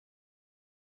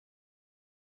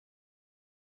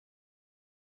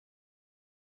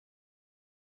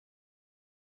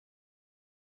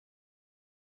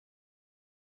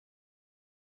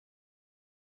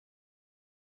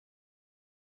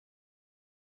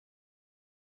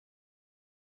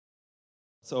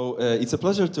So it's a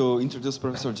pleasure to introduce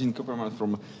Professor Jean Cooperman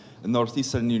from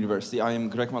Northeastern University. I am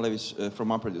Greg Malevich from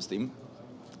MapReduce team.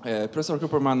 Professor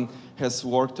Cooperman has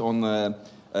worked on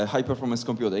high-performance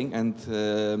computing, and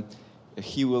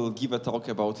he will give a talk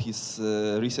about his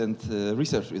recent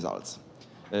research results.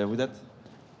 With that?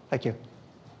 Thank you.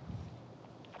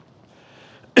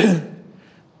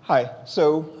 Hi.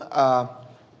 So,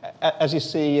 as you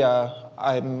see,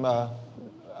 I'm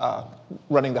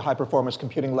running the high-performance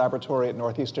computing laboratory at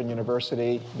Northeastern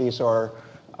University. These are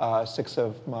 6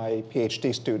 of my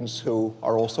PhD students who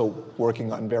are also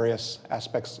working on various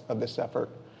aspects of this effort.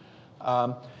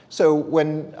 So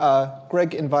when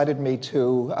Greg invited me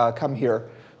to come here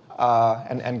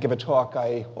and give a talk,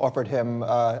 I offered him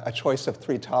a choice of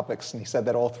 3 topics, and he said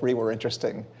that all 3 were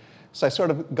interesting. So I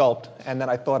sort of gulped, and then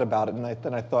I thought about it, and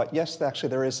then I thought, yes, actually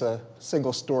there is a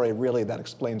single story really that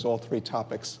explains all 3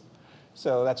 topics.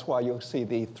 So that's why you'll see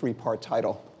the 3-part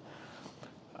title.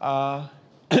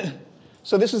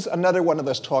 So this is another one of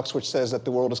those talks which says that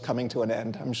the world is coming to an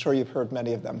end. I'm sure you've heard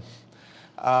many of them.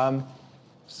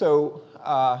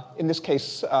 In this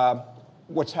case,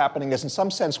 what's happening is in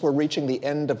some sense we're reaching the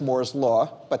end of Moore's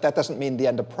law, but that doesn't mean the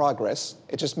end of progress.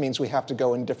 It just means we have to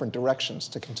go in different directions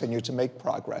to continue to make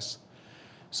progress.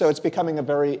 So it's becoming a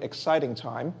very exciting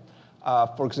time.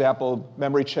 For example,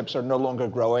 memory chips are no longer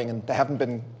growing, and they haven't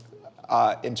been,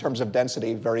 in terms of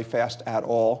density, very fast at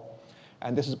all.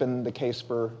 And this has been the case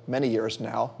for many years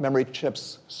now. Memory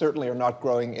chips certainly are not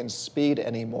growing in speed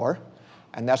anymore,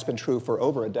 and that's been true for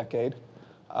over a decade.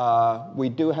 We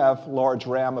do have large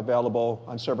RAM available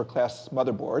on server-class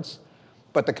motherboards,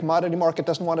 but the commodity market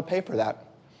doesn't want to pay for that.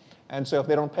 And so if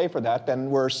they don't pay for that, then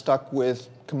we're stuck with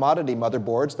commodity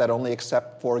motherboards that only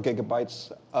accept 4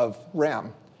 gigabytes of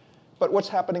RAM. But what's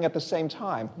happening at the same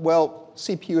time? Well,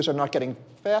 CPUs are not getting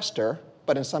faster,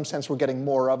 but in some sense we're getting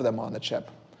more of them on the chip.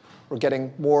 We're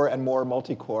getting more and more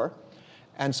multi-core.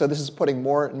 And so this is putting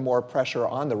more and more pressure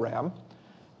on the RAM.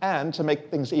 And to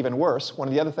make things even worse, one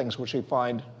of the other things which we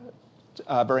find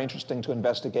very interesting to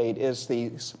investigate is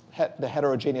the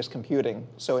heterogeneous computing.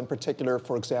 So in particular,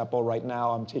 for example, right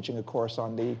now I'm teaching a course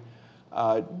on the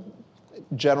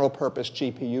general purpose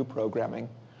GPU programming.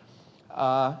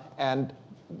 And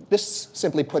this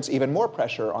simply puts even more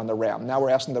pressure on the RAM. Now we're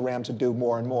asking the RAM to do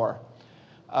more and more.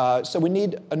 So we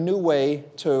need a new way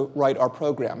to write our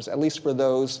programs, at least for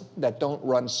those that don't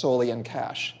run solely in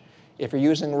cache. If you're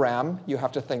using RAM, you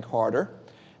have to think harder.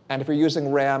 And if you're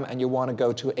using RAM and you want to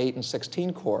go to 8 and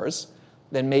 16 cores,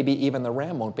 then maybe even the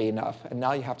RAM won't be enough. And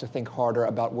now you have to think harder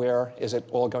about where is it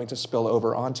all going to spill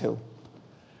over onto.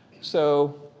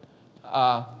 So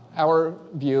our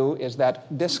view is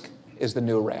that disk is the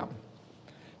new RAM.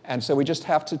 And so we just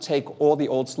have to take all the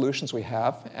old solutions we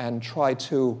have and try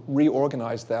to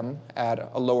reorganize them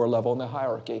at a lower level in the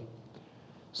hierarchy.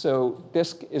 So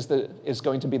disk is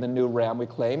going to be the new RAM, we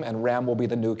claim, and RAM will be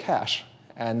the new cache.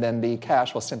 And then the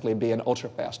cache will simply be an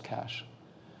ultra-fast cache.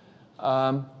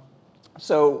 The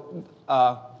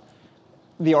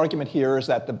argument here is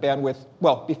that the bandwidth,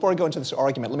 well, before I go into this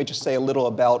argument, let me just say a little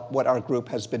about what our group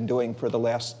has been doing for the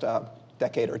last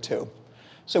decade or 2.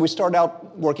 So we started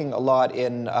out working a lot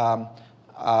in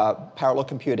parallel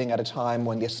computing at a time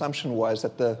when the assumption was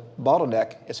that the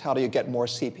bottleneck is how do you get more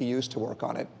CPUs to work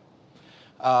on it.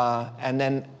 And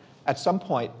then at some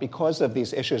point, because of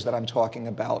these issues that I'm talking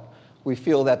about, we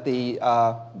feel that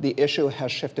the issue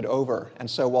has shifted over. And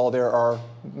so while there are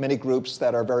many groups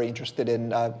that are very interested in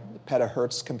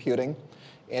petahertz computing,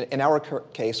 in our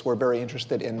case, we're very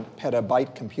interested in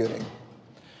petabyte computing.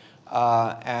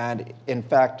 And in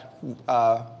fact,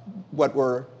 what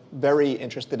we're very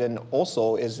interested in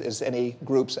also is any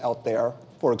groups out there,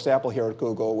 for example, here at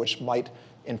Google, which might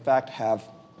in fact have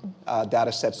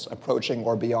data sets approaching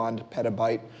or beyond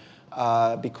petabyte,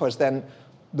 because then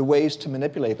the ways to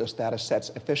manipulate those data sets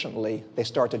efficiently, they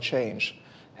start to change.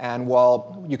 And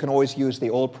while you can always use the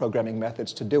old programming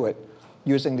methods to do it,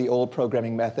 using the old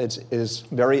programming methods is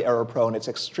very error-prone. It's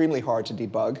extremely hard to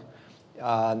debug.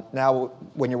 Now,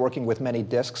 when you're working with many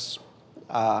disks,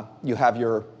 you have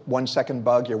your 1-second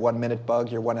bug, your 1-minute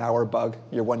bug, your 1-hour bug,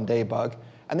 your 1-day bug,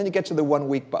 and then you get to the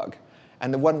 1-week bug.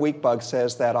 And the 1-week bug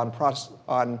says that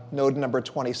on node number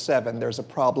 27, there's a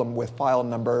problem with file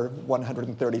number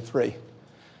 133.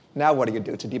 Now what do you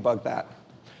do to debug that?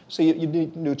 So you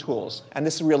need new tools. And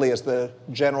this really is the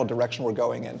general direction we're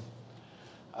going in.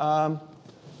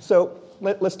 So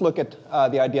let's look at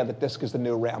the idea that disk is the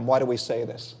new RAM. Why do we say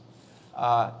this?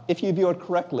 If you view it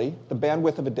correctly, the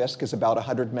bandwidth of a disk is about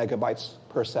 100 megabytes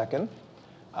per second.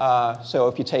 So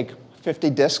if you take 50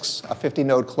 disks, a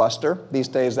 50-node cluster, these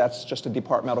days that's just a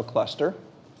departmental cluster,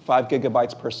 5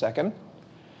 gigabytes per second.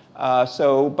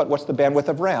 But what's the bandwidth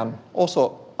of RAM?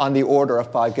 Also on the order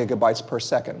of 5 gigabytes per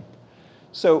second.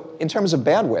 So in terms of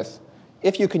bandwidth,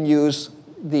 if you can use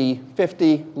the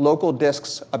 50 local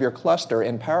disks of your cluster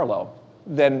in parallel,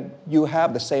 then you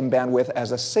have the same bandwidth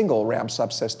as a single RAM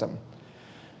subsystem.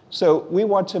 So we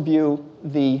want to view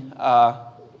the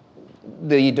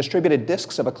distributed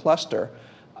disks of a cluster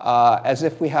as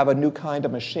if we have a new kind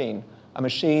of machine, a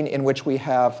machine in which we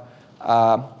have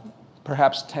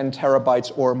perhaps 10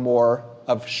 terabytes or more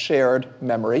of shared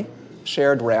memory,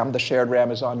 shared RAM. The shared RAM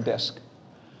is on disk.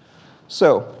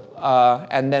 So,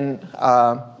 and then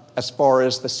as far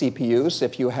as the CPUs,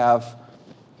 if you have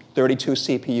 32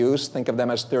 CPUs, think of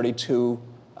them as 32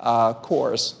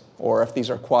 cores. Or if these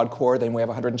are quad core, then we have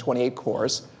 128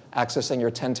 cores accessing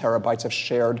your 10 terabytes of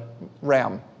shared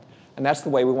RAM. And that's the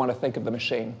way we want to think of the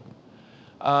machine.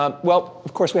 Well,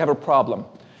 of course, we have a problem.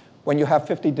 When you have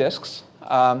 50 disks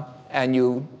and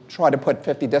you try to put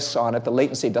 50 disks on it, the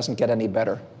latency doesn't get any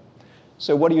better.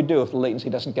 So what do you do if the latency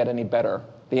doesn't get any better?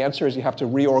 The answer is you have to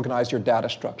reorganize your data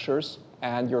structures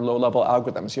and your low-level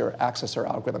algorithms, your accessor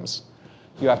algorithms.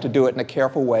 You have to do it in a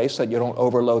careful way so that you don't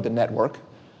overload the network.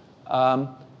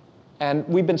 And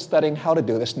we've been studying how to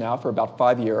do this now for about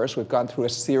 5 years. We've gone through a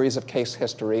series of case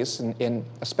histories,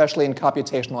 especially in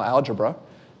computational algebra.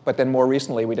 But then more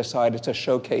recently, we decided to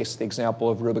showcase the example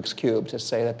of Rubik's Cube to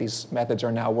say that these methods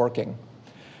are now working.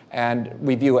 And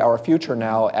we view our future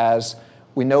now as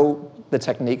we know the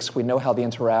techniques, we know how they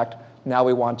interact. Now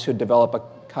we want to develop a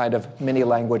kind of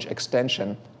mini-language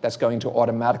extension that's going to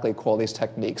automatically call these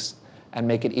techniques and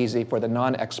make it easy for the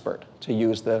non-expert to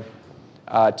use the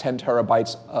 10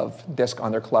 terabytes of disk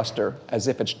on their cluster as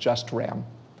if it's just RAM.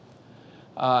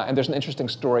 And there's an interesting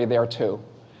story there, too.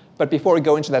 But before we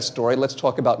go into that story, let's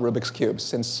talk about Rubik's Cube.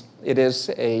 Since it is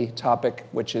a topic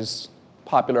which is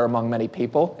popular among many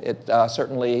people, it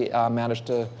certainly managed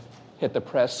to hit the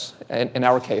press, in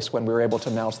our case, when we were able to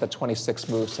announce that 26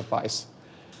 moves suffice.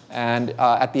 And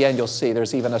at the end, you'll see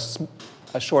there's even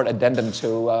a short addendum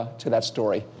to that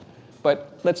story.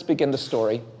 But let's begin the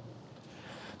story.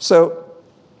 So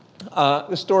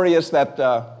the story is that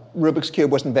Rubik's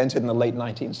Cube was invented in the late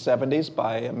 1970s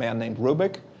by a man named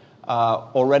Rubik.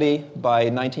 Already by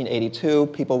 1982,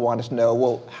 people wanted to know,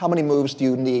 well, how many moves do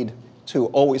you need to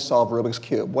always solve Rubik's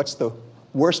Cube? What's the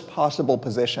worst possible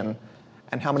position,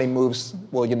 and how many moves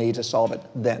will you need to solve it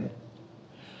then?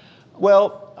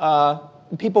 Well,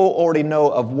 people already know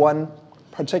of one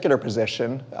particular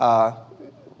position,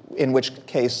 in which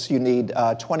case you need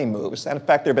 20 moves. And in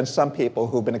fact, there have been some people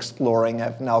who've been exploring,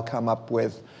 have now come up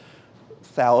with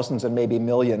thousands and maybe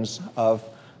millions of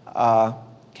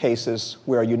cases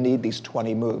where you need these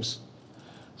 20 moves.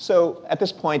 So at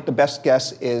this point, the best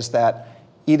guess is that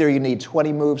either you need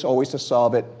 20 moves always to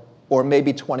solve it, or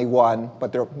maybe 21,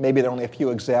 but maybe there are only a few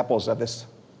examples of this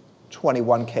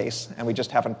 21 case, and we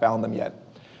just haven't found them yet.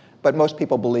 But most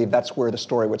people believe that's where the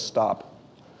story would stop.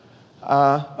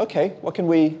 OK, what can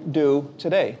we do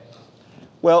today?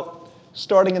 Well,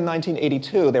 starting in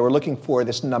 1982, they were looking for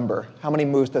this number. How many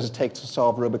moves does it take to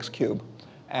solve Rubik's Cube?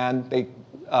 And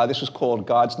this was called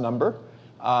God's number.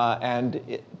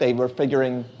 They were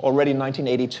figuring already in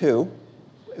 1982,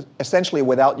 essentially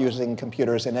without using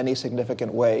computers in any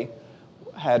significant way,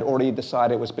 had already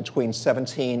decided it was between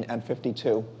 17 and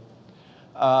 52.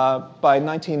 By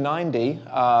 1990,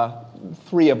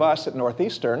 3 of us at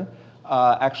Northeastern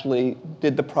actually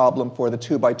did the problem for the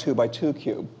 2 by 2 by 2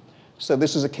 cube. So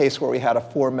this is a case where we had a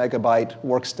 4 megabyte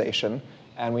workstation,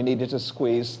 and we needed to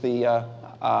squeeze the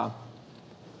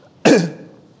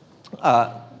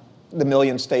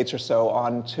million states or so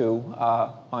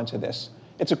onto this.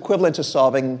 It's equivalent to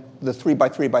solving the 3 by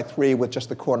 3 by 3 with just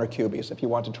the corner cubies, if you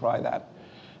want to try that.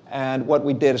 And what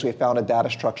we did is we found a data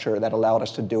structure that allowed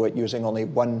us to do it using only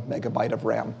 1 megabyte of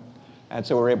RAM. And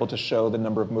so we were able to show the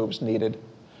number of moves needed.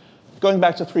 Going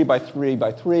back to 3 by 3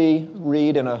 by 3,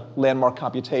 Reed in a landmark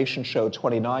computation showed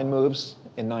 29 moves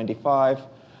in 95.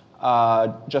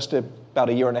 Just about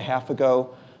a year and a half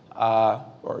ago,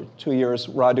 or 2 years,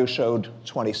 Radu showed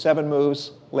 27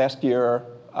 moves. Last year,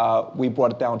 we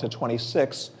brought it down to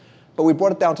 26. But we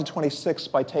brought it down to 26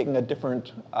 by taking a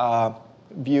different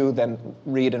view than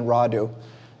Reed and Radu.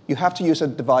 You have to use a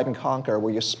divide and conquer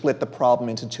where you split the problem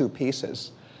into 2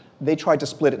 pieces. They tried to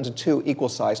split it into 2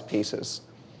 equal-sized pieces.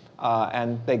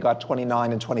 And they got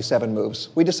 29 and 27 moves.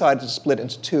 We decided to split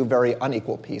into 2 very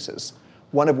unequal pieces,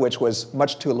 one of which was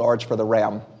much too large for the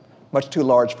RAM, much too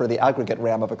large for the aggregate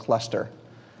RAM of a cluster,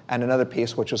 and another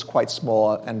piece which was quite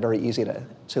small and very easy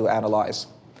to analyze.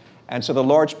 And so the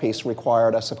large piece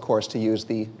required us, of course, to use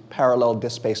the parallel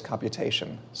disk-based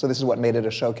computation. So this is what made it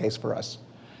a showcase for us.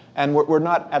 And we're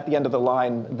not at the end of the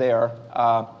line there.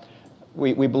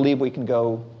 We believe we can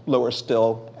go lower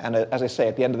still. And as I say,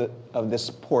 at the end of this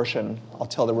portion, I'll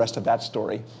tell the rest of that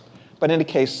story. But in any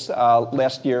case,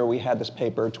 last year we had this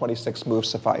paper, 26 moves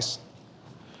suffice,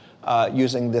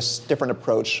 using this different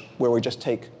approach where we just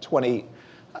take 20,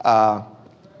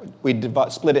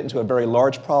 split it into a very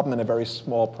large problem and a very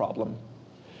small problem.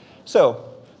 So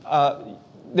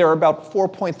there are about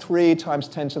 4.3 times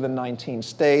 10 to the 19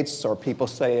 states, or people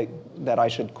say that I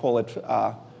should call it,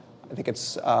 I think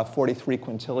it's 43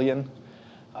 quintillion.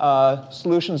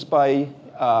 Solutions by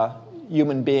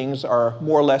human beings are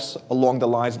more or less along the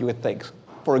lines you would think.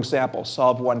 For example,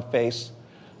 solve one face,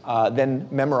 then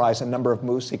memorize a number of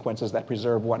move sequences that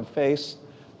preserve one face,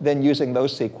 then using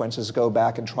those sequences go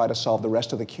back and try to solve the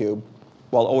rest of the cube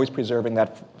while always preserving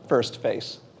that first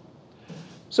face.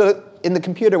 So in the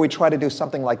computer, we try to do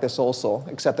something like this also,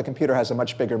 except the computer has a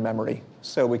much bigger memory,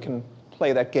 so we can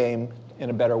play that game in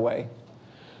a better way.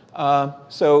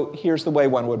 So here's the way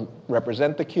one would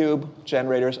represent the cube: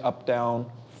 generators up,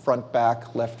 down, front,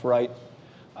 back, left, right.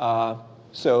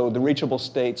 So the reachable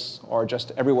states are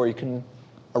just everywhere you can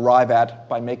arrive at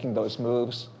by making those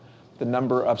moves. The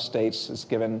number of states is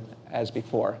given as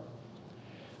before.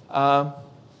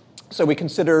 So we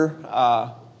consider,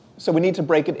 so we need to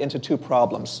break it into two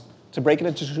problems. To break it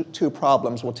into two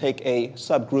problems, we'll take a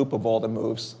subgroup of all the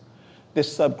moves.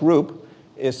 This subgroup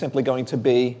is simply going to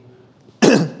be,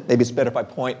 maybe it's better if I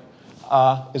point,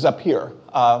 is up here.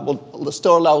 We'll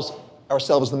still allow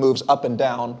ourselves the moves up and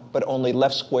down, but only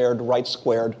left squared, right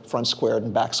squared, front squared,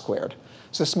 and back squared.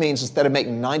 So this means instead of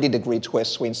making 90-degree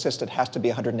twists, we insist it has to be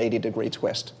a 180-degree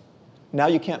twist. Now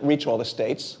you can't reach all the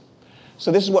states.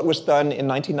 So this is what was done in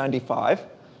 1995.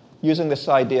 Using this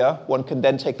idea, one can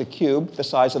then take the cube, the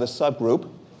size of the subgroup,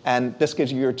 and this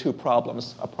gives you your two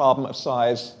problems: a problem of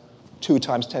size 2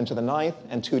 times 10 to the 9th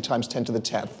and 2 times 10 to the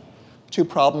 10th. Two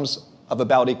problems of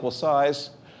about equal size,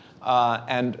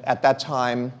 and at that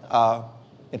time,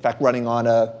 in fact, running on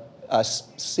a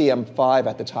CM5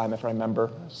 at the time, if I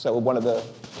remember, so one of the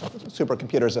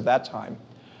supercomputers of that time.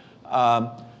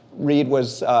 Reed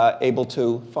was able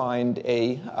to find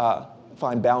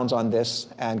bounds on this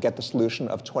and get the solution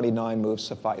of 29 moves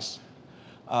suffice.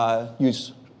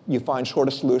 You find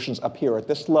shorter solutions up here at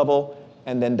this level,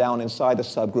 and then down inside the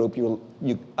subgroup,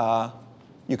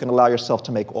 you can allow yourself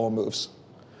to make all moves.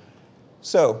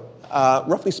 So,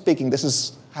 roughly speaking, this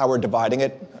is how we're dividing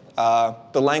it.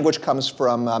 The language comes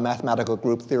from mathematical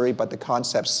group theory, but the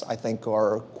concepts, I think,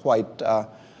 are quite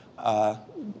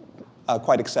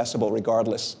accessible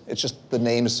regardless. It's just the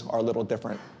names are a little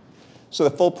different. So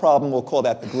the full problem, we'll call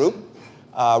that the group.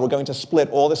 We're going to split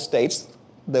all the states,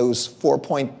 those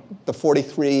 43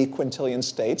 quintillion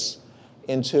states,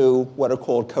 into what are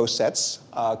called cosets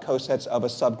of a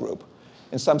subgroup.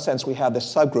 In some sense, we have this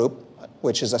subgroup,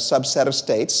 which is a subset of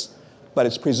states, but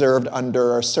it's preserved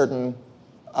under a certain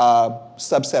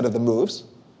subset of the moves.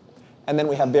 And then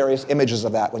we have various images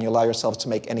of that when you allow yourself to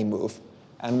make any move.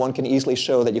 And one can easily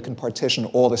show that you can partition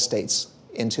all the states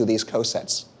into these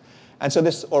cosets. And so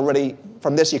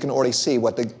from this you can already see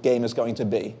what the game is going to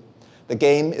be. The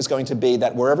game is going to be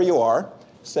that wherever you are,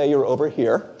 say you're over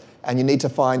here, and you need to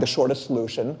find the shortest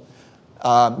solution.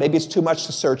 Maybe it's too much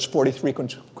to search 43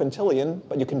 quintillion,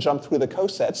 but you can jump through the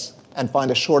cosets and find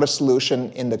a shortest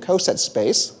solution in the coset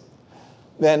space.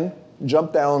 Then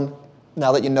jump down,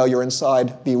 now that you know you're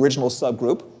inside the original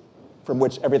subgroup, from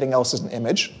which everything else is an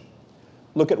image.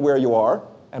 Look at where you are,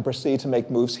 and proceed to make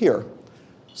moves here.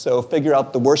 So figure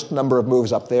out the worst number of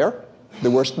moves up there,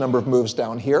 the worst number of moves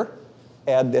down here,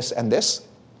 add this,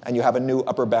 and you have a new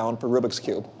upper bound for Rubik's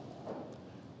Cube.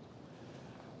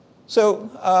 So,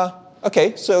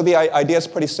 okay, so the idea is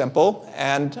pretty simple,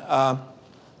 and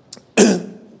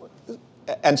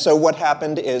so what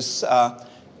happened is,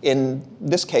 in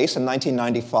this case, in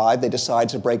 1995, they decided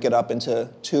to break it up into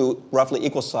two roughly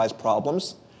equal-sized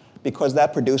problems, because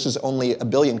that produces only 1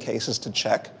 billion cases to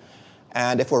check.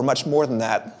 And if it were much more than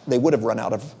that, they would have run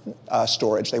out of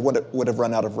storage. They would have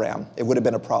run out of RAM. It would have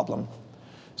been a problem.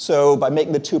 So by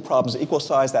making the two problems equal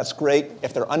size, that's great.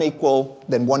 If they're unequal,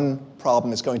 then one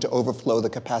problem is going to overflow the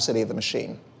capacity of the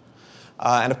machine.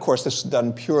 And of course, this is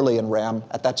done purely in RAM.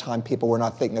 At that time, people were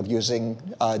not thinking of using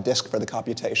disk for the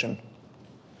computation.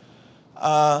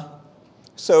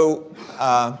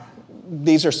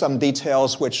 These are some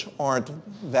details which aren't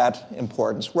that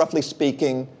important. Roughly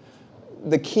speaking,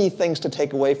 the key things to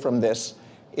take away from this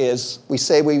is we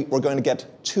say we're going to get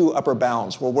two upper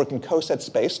bounds. We'll work in coset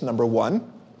space, number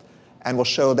 1, and we'll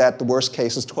show that the worst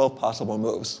case is 12 possible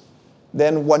moves.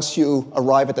 Then once you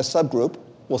arrive at the subgroup,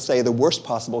 we'll say the worst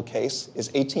possible case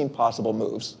is 18 possible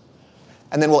moves.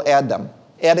 and then we'll add them.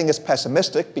 Adding is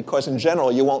pessimistic because in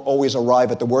general you won't always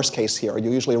arrive at the worst case here.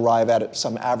 You usually arrive at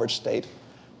some average state.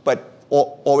 But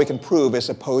all we can prove is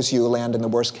suppose you land in the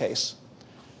worst case.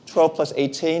 12 plus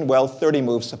 18, well, 30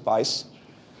 moves suffice.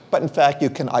 But in fact, you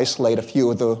can isolate a few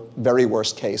of the very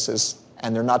worst cases,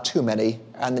 and they're not too many,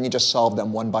 and then you just solve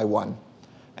them one by one.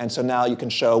 And so now you can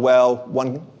show, well,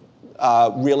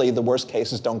 really the worst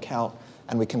cases don't count,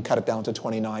 and we can cut it down to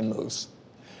 29 moves.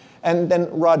 And then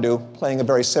Radu, playing a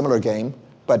very similar game,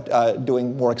 but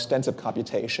doing more extensive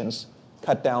computations,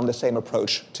 cut down the same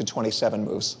approach to 27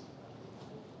 moves.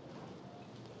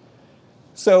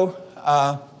 So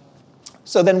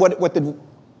then what did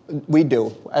we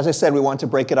do? As I said, we want to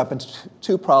break it up into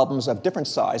two problems of different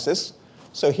sizes.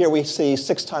 So here we see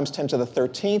 6 times 10 to the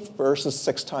 13th versus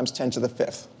 6 times 10 to the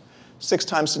 5th. 6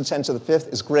 times 10 to the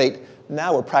 5th is great.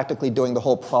 Now we're practically doing the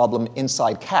whole problem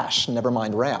inside cache, never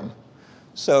mind RAM.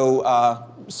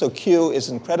 So Q is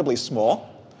incredibly small.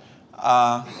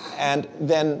 And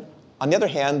then, on the other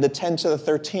hand, the 10 to the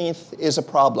 13th is a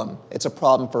problem. It's a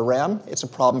problem for RAM. It's a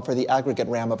problem for the aggregate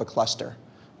RAM of a cluster.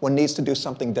 One needs to do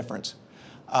something different.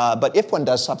 But if one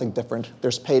does something different,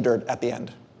 there's pay dirt at the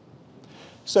end.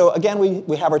 So again,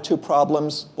 we have our two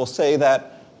problems. We'll say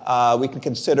that we can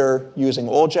consider using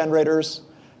all generators.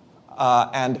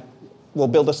 And we'll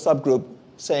build a subgroup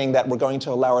saying that we're going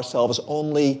to allow ourselves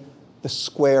only the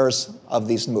squares of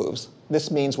these moves.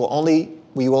 This means we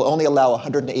will only allow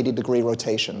 180-degree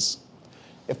rotations.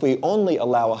 If we only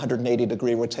allow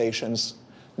 180-degree rotations,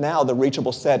 now the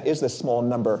reachable set is this small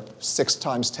number, 6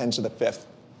 times 10 to the 5th.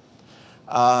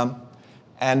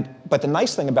 But the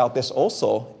nice thing about this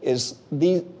also is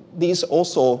it's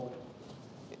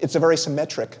a very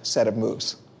symmetric set of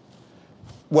moves.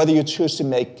 Whether you choose to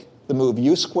make the move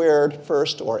u squared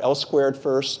first or l squared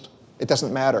first, it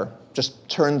doesn't matter. Just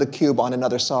turn the cube on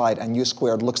another side and u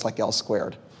squared looks like l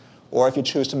squared. Or if you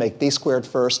choose to make d squared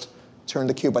first, turn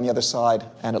the cube on the other side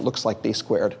and it looks like d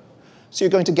squared. So you're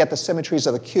going to get the symmetries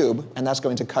of the cube, and that's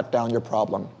going to cut down your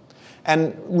problem.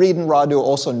 And Reed and Radu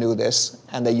also knew this,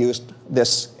 and they used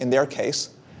this in their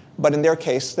case. But in their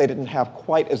case, they didn't have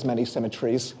quite as many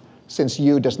symmetries, since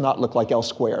u does not look like l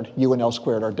squared. U and l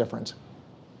squared are different.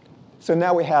 So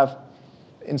now we have,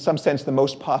 in some sense, the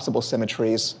most possible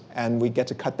symmetries, and we get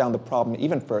to cut down the problem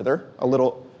even further, a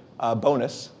little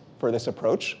bonus for this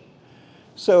approach.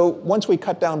 So once we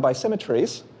cut down by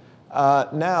symmetries,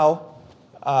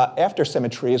 after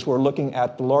symmetries, we're looking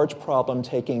at the large problem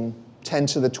taking 10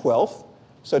 to the 12th.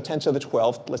 So 10 to the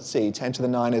 12th, let's see, 10 to the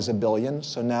 9 is a billion.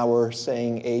 So now we're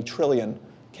saying a trillion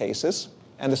cases.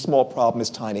 And the small problem is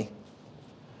tiny.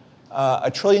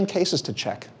 A trillion cases to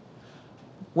check.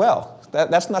 Well,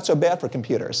 that's not so bad for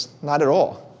computers. Not at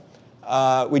all.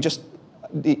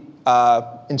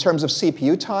 In terms of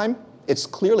CPU time, it's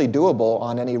clearly doable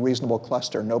on any reasonable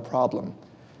cluster, no problem.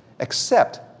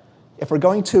 Except if we're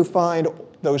going to find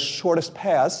those shortest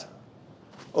paths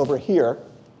over here,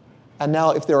 and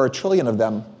now if there are a trillion of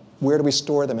them, where do we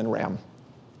store them in RAM?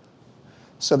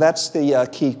 So that's the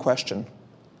key question.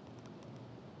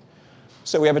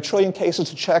 So we have a trillion cases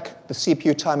to check. The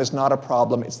CPU time is not a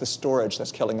problem. It's the storage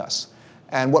that's killing us.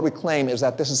 And what we claim is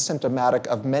that this is symptomatic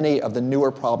of many of the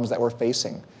newer problems that we're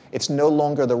facing. It's no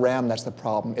longer the RAM that's the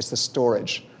problem. It's the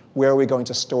storage. Where are we going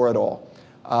to store it all?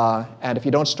 And if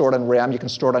you don't store it on RAM, you can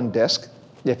store it on disk.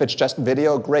 If it's just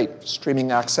video, great.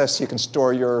 Streaming access, you can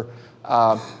store your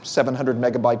 700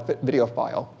 megabyte video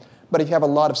file. But if you have a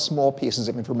lot of small pieces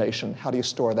of information, how do you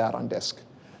store that on disk?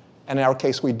 And in our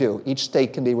case, we do. Each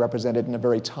state can be represented in a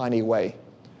very tiny way.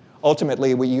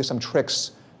 Ultimately, we use some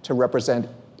tricks to represent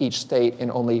each state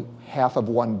in only half of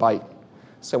 1 byte.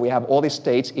 So we have all these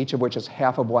states, each of which is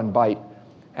half of 1 byte.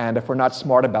 And if we're not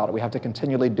smart about it, we have to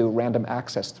continually do random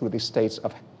access through these states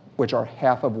which are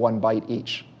half of 1 byte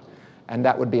each. And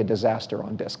that would be a disaster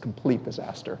on disk, complete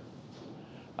disaster.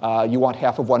 You want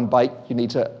half of 1 byte, you need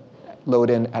to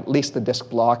load in at least the disk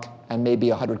block and maybe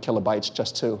 100 kilobytes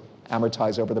just to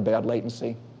amortize over the bad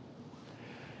latency.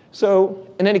 So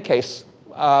in any case,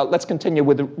 let's continue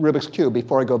with the Rubik's Cube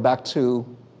before I go back to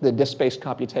the disk-based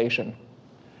computation.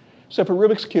 So for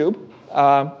Rubik's Cube,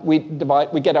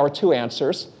 we get our two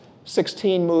answers,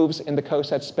 16 moves in the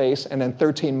coset space and then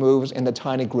 13 moves in the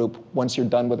tiny group once you're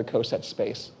done with the coset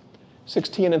space.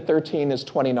 16 and 13 is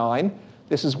 29.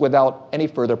 This is without any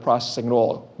further processing at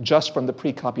all, just from the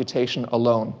pre-computation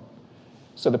alone.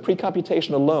 So the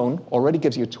pre-computation alone already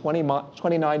gives you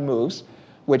 29 moves,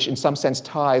 which in some sense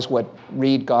ties what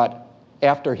Reed got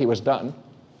after he was done.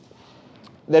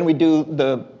 Then we do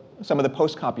some of the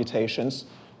post-computations.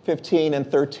 15 and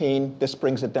 13, this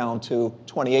brings it down to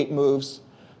 28 moves.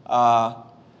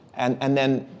 And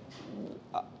then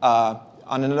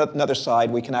On another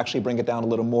side, we can actually bring it down a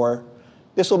little more.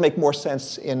 This will make more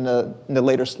sense in the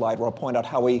later slide, where I'll point out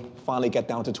how we finally get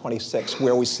down to 26,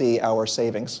 where we see our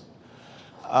savings.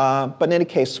 But in any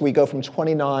case, we go from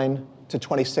 29 to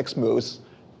 26 moves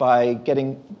by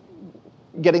getting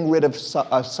rid of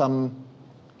some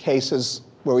cases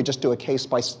where we just do a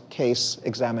case-by-case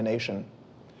examination.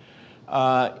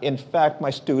 In fact, my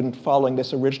student, following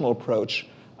this original approach,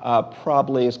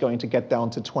 probably is going to get down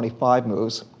to 25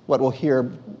 moves. What we'll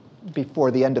hear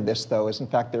before the end of this, though, is in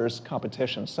fact there's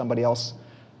competition. Somebody else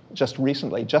just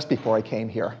recently, just before I came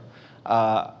here,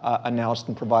 announced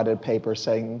and provided a paper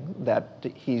saying that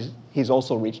he's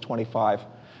also reached 25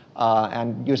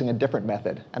 and using a different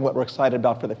method. And what we're excited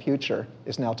about for the future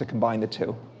is now to combine the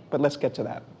two. But let's get to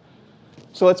that.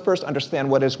 So let's first understand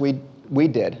what it is we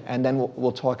did, and then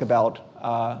we'll talk about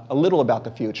a little about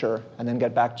the future, and then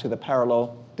get back to the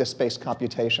parallel disk-based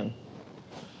computation.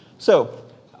 So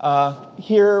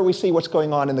here we see what's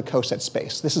going on in the coset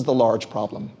space. This is the large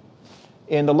problem.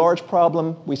 In the large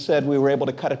problem, we said we were able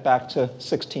to cut it back to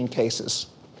 16 cases.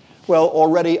 Well,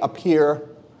 already up here,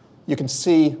 you can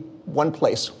see one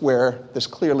place where there's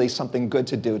clearly something good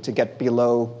to do to get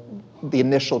below the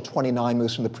initial 29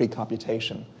 moves from the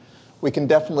pre-computation. We can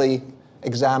definitely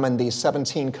examine these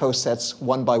 17 cosets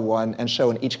one by one and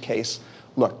show in each case,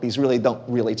 look, these really don't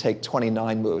really take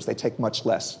 29 moves. They take much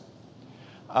less.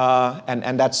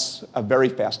 And that's a very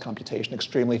fast computation,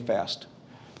 extremely fast.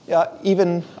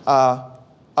 Even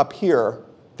up here,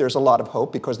 there's a lot of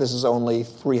hope because this is only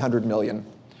 300 million.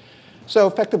 So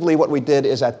effectively what we did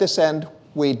is at this end,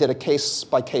 we did a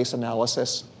case-by-case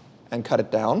analysis and cut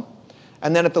it down.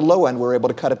 And then at the low end, we were able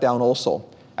to cut it down also.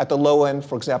 At the low end,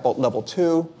 for example, at level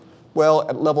 2, well,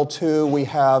 at level 2, we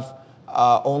have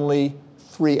only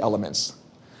 3 elements.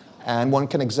 And one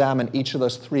can examine each of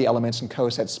those 3 elements in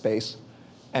coset space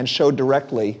and show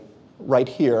directly right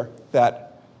here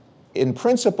that in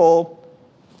principle,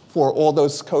 for all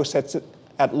those cosets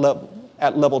at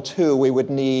level 2, we would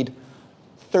need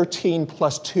 13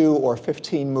 plus 2 or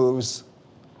 15 moves.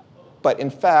 But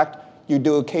in fact, you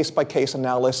do a case-by-case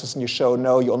analysis and you show,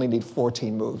 no, you only need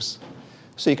 14 moves.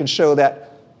 So you can show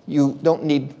that you don't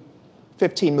need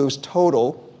 15 moves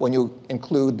total when you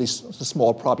include the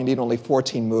small problem. You need only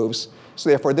 14 moves. So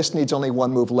therefore, this needs only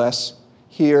 1 move less.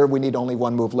 Here, we need only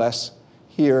 1 move less.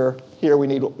 Here we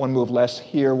need 1 move less.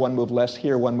 Here, 1 move less.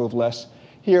 Here, 1 move less.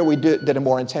 Here, we did a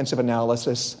more intensive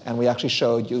analysis, and we actually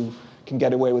showed you can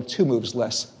get away with 2 moves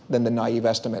less than the naive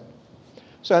estimate.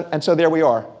 So there we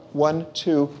are. 1,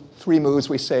 2, 3 moves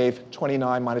we save.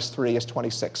 29 minus 3 is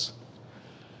 26.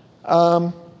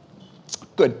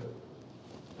 Good.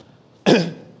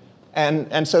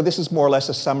 And so this is more or less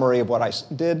a summary of what I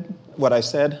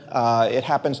said. It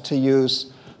happens to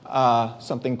use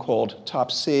something called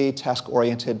TOPC,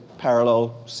 task-oriented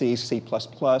parallel C, C++.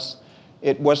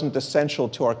 It wasn't essential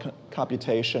to our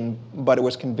computation, but it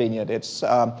was convenient. It's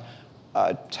a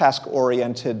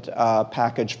task-oriented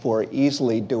package for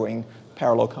easily doing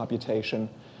parallel computation.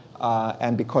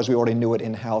 And because we already knew it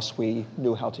in-house, we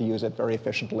knew how to use it very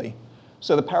efficiently.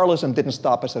 So the parallelism didn't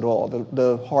stop us at all.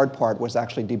 The hard part was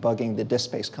actually debugging the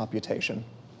disk-based computation.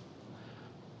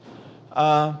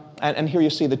 And here you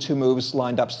see the 2 moves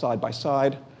lined up side by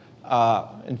side.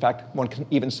 In fact, one can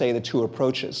even say the 2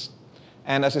 approaches.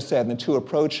 And as I said, in the 2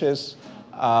 approaches,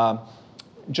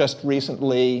 just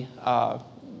recently,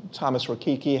 Thomas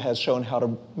Rokicki has shown how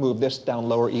to move this down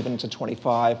lower even to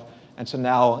 25. And so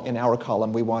now in our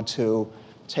column, we want to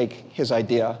take his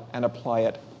idea and apply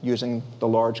it using the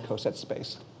large coset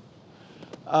space.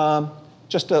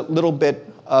 Just a little bit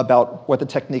about what the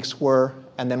techniques were,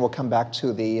 and then we'll come back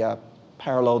to the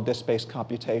parallel disk-based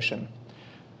computation.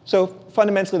 So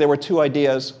fundamentally, there were 2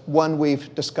 ideas. One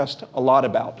we've discussed a lot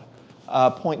about.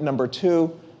 Point number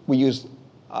 2, we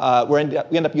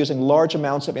end up using large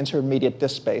amounts of intermediate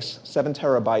disk space, 7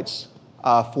 terabytes,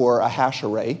 for a hash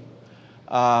array.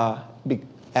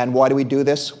 And why do we do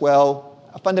this? Well,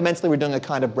 fundamentally, we're doing a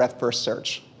kind of breadth-first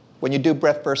search. When you do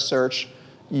breadth-first search,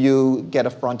 you get a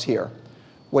frontier.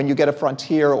 When you get a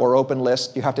frontier or open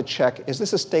list, you have to check, is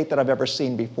this a state that I've ever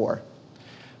seen before?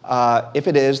 If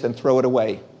it is, then throw it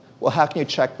away. Well, how can you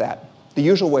check that? The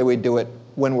usual way we do it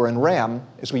when we're in RAM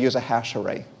is we use a hash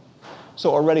array. So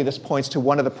already this points to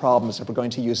one of the problems if we're going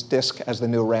to use disk as the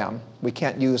new RAM. We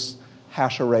can't use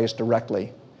hash arrays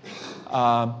directly.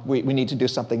 We need to do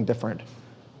something different.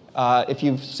 If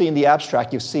you've seen the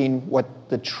abstract, you've seen what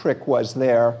the trick was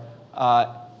there.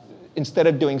 Instead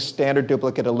of doing standard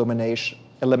duplicate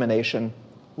elimination,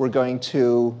 we're going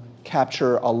to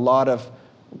capture a lot of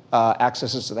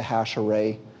accesses to the hash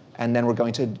array, and then we're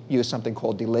going to use something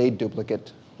called delayed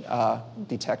duplicate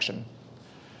detection.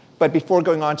 But before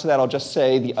going on to that, I'll just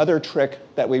say the other trick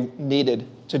that we needed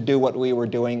to do what we were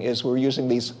doing is we were using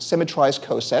these symmetrized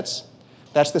cosets.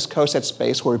 That's this coset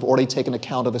space where we've already taken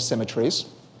account of the symmetries.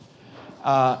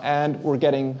 And we're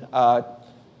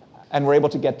able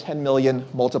to get 10 million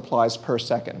multiplies per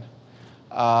second.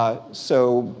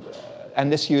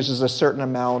 And this uses a certain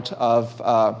amount of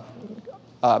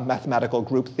mathematical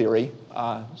group theory,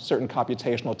 certain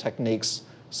computational techniques,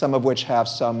 some of which have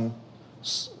some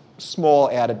small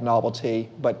added novelty,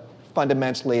 but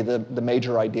fundamentally the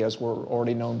major ideas were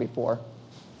already known before.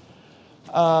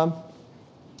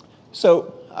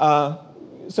 So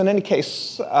in any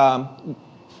case,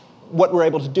 what we're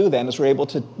able to do then is we're able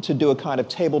to do a kind of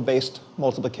table-based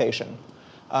multiplication.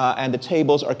 And the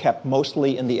tables are kept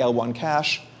mostly in the L1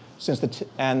 cache,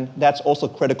 and that's also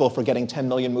critical for getting 10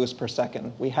 million moves per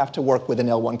second. We have to work within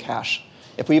L1 cache.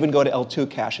 If we even go to L2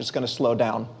 cache, it's going to slow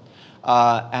down.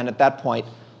 And at that point,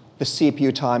 the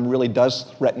CPU time really does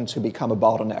threaten to become a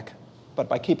bottleneck. But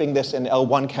by keeping this in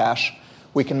L1 cache,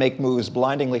 we can make moves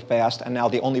blindingly fast, and now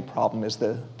the only problem is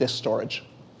the disk storage.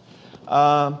 We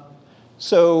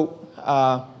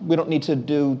don't need to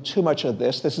do too much of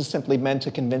this. This is simply meant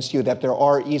to convince you that there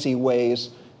are easy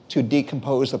ways to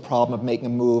decompose the problem of making a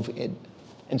move.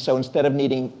 And so instead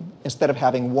of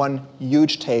having one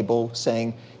huge table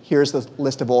saying, here's the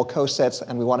list of all cosets,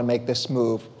 and we want to make this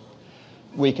move,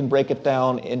 we can break it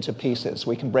down into pieces.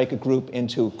 We can break a group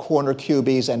into corner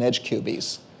cubies and edge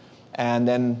cubies. And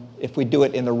then if we do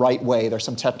it in the right way, there's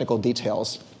some technical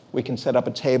details. We can set up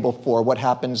a table for what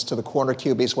happens to the corner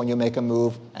cubies when you make a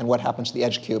move and what happens to the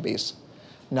edge cubies.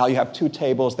 Now you have two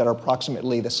tables that are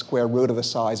approximately the square root of the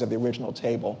size of the original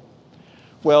table.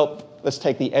 Well, let's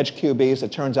take the edge cubies.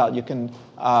 It turns out you can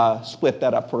split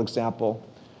that up, for example.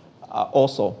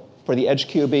 Also, for the edge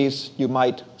cubies, you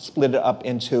might split it up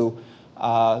into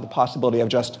the possibility of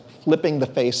just flipping the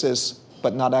faces,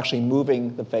 but not actually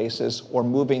moving the faces, or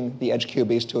moving the edge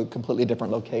cubies to a completely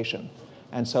different location.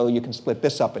 And so you can split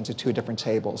this up into two different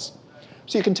tables.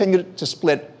 So you continue to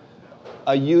split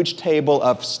a huge table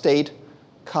of state,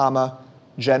 comma,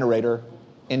 generator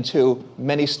into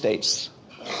many states.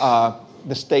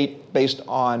 The state based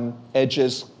on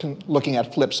edges, looking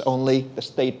at flips only. The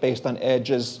state based on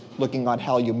edges, looking on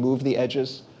how you move the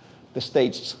edges. The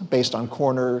states based on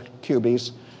corner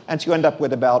cubies. And so you end up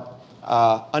with about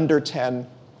under 10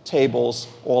 tables,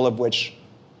 all of which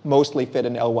mostly fit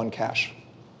in L1 cache,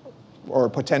 or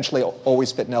potentially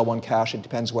always fit in L1 cache. It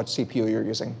depends what CPU you're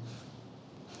using.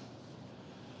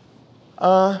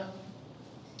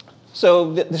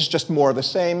 So this is just more of the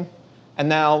same. And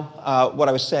now what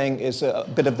I was saying is a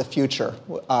bit of the future,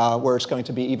 where it's going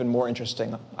to be even more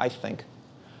interesting, I think.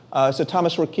 So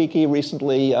Thomas Rukiki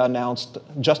recently announced,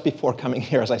 just before coming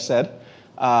here, as I said,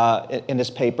 in this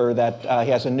paper, that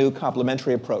he has a new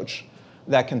complementary approach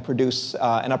that can produce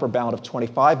an upper bound of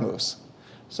 25 moves.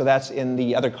 So that's in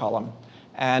the other column.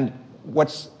 And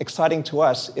what's exciting to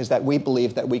us is that we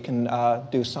believe that we can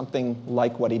do something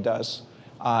like what he does.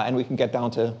 And we can get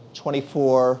down to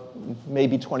 24,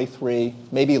 maybe 23,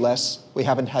 maybe less. We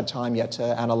haven't had time yet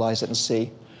to analyze it and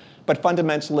see. But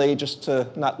fundamentally, just to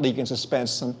not leave you in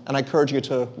suspense, and I encourage you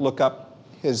to look up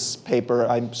his paper.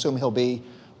 I assume he'll be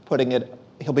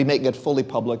making it fully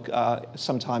public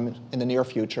sometime in the near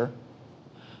future.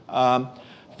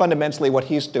 Fundamentally, what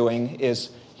he's doing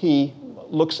is he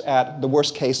looks at the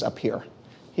worst case up here.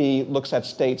 He looks at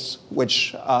states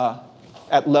which,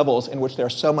 at levels in which there are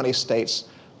so many states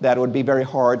that it would be very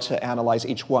hard to analyze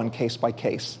each one case by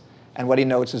case. And what he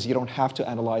notes is you don't have to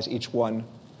analyze each one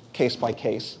case by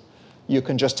case. You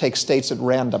can just take states at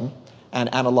random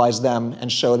and analyze them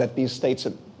and show that these states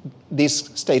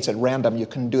at random, you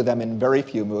can do them in very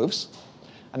few moves.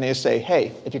 And then you say,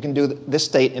 hey, if you can do this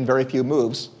state in very few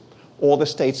moves, all the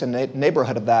states in the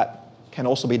neighborhood of that can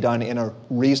also be done in a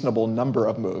reasonable number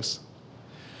of moves.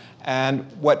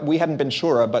 And what we hadn't been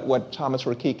sure of, but what Thomas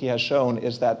Rukiki has shown,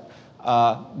 is that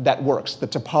that works. The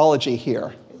topology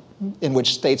here, in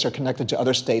which states are connected to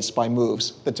other states by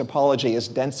moves, the topology is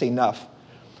dense enough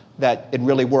that it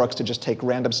really works to just take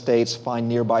random states, find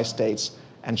nearby states,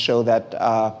 and show that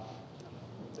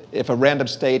if a random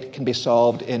state can be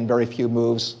solved in very few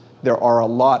moves, there are a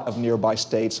lot of nearby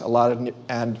states,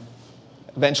 and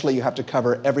eventually you have to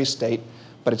cover every state,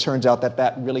 but it turns out that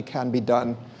that really can be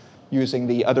done using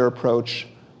the other approach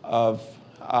of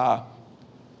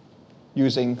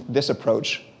using this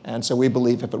approach. And so we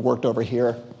believe if it worked over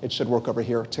here, it should work over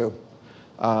here too.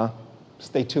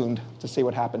 Stay tuned to see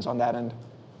what happens on that end.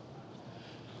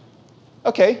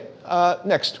 OK,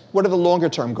 next, what are the longer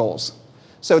term goals?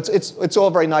 So it's all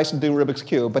very nice to do Rubik's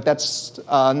Cube, but that's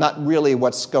not really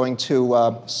what's going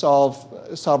to solve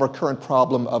our current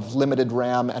problem of limited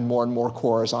RAM and more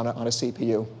cores on a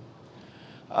CPU.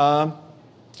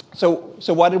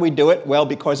 So why did we do it? Well,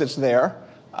 because it's there.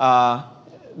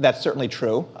 That's certainly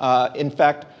true. In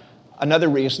fact, another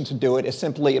reason to do it is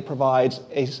simply it provides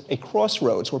a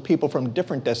crossroads where people from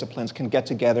different disciplines can get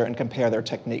together and compare their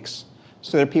techniques.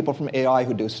 So there are people from AI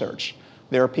who do search.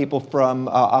 There are people from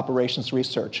operations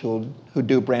research who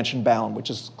do branch and bound, which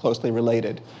is closely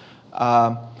related.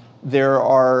 There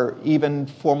are even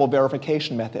formal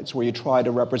verification methods where you try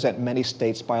to represent many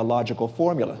states by a logical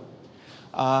formula.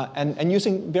 And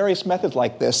using various methods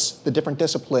like this, the different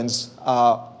disciplines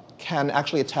can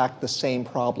actually attack the same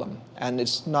problem. And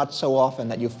it's not so often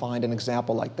that you find an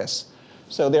example like this.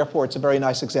 So therefore, it's a very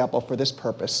nice example for this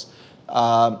purpose.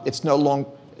 It's no longer,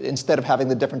 instead of having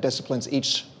the different disciplines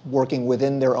each working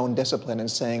within their own discipline and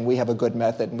saying, we have a good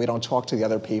method and we don't talk to the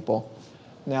other people,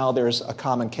 now there's a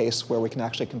common case where we can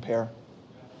actually compare.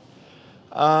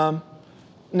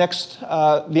 Next,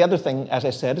 the other thing, as I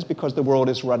said, is because the world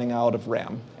is running out of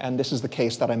RAM. And this is the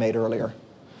case that I made earlier.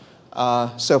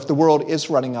 So if the world is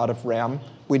running out of RAM,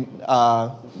 we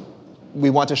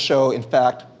want to show, in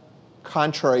fact,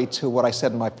 contrary to what I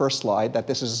said in my first slide, that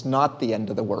this is not the end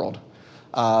of the world,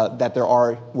 that there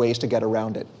are ways to get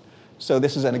around it. So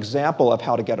this is an example of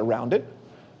how to get around it,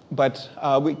 but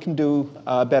we can do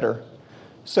better.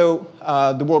 So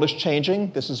the world is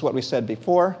changing. This is what we said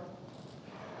before.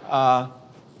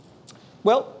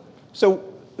 Well, so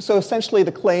essentially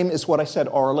the claim is what I said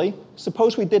orally.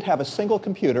 Suppose we did have a single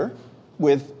computer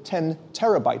with 10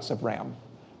 terabytes of RAM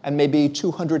and maybe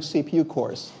 200 CPU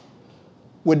cores.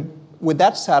 Would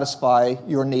that satisfy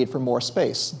your need for more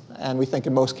space? And we think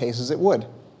in most cases it would.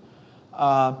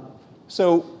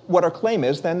 So what our claim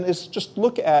is then is just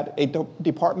look at a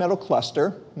departmental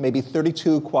cluster, maybe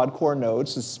 32 quad-core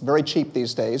nodes. It's very cheap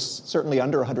these days, certainly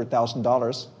under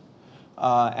 $100,000,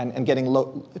 and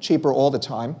getting cheaper all the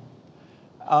time.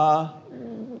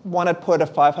 Want to put a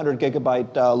 500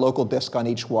 gigabyte local disk on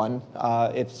each one.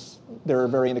 They're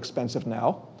very inexpensive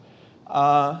now.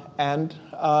 And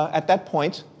at that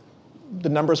point, the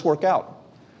numbers work out.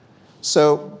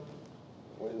 So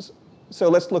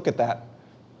let's look at that.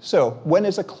 So when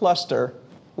is a cluster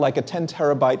like a 10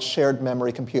 terabyte shared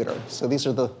memory computer? So these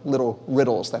are the little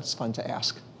riddles that's fun to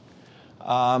ask.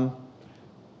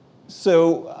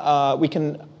 We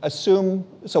can assume,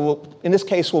 in this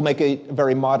case, we'll make a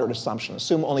very moderate assumption.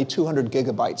 Assume only 200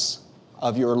 gigabytes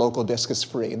of your local disk is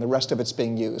free, and the rest of it's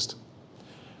being used.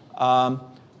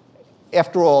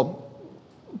 After all,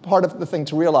 part of the thing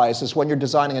to realize is when you're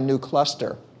designing a new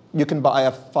cluster, you can buy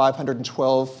a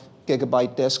 512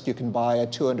 gigabyte disk, you can buy a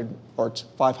 200 or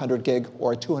 500 gig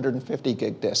or a 250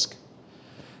 gig disk.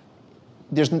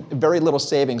 There's very little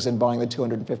savings in buying the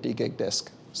 250 gig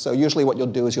disk. So usually what you'll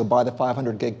do is you'll buy the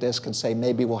 500 gig disk and say,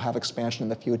 maybe we'll have expansion in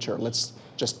the future. Let's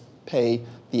just pay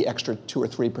the extra 2 or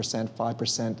 3%,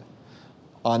 5%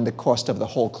 on the cost of the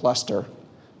whole cluster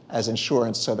as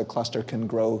insurance so the cluster can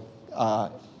grow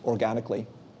organically.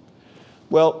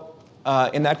 Well,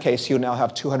 in that case, you now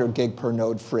have 200 gig per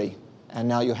node free. And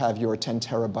now you have your 10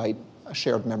 terabyte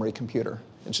shared memory computer.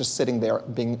 It's just sitting there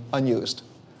being unused.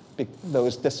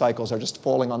 Those disk cycles are just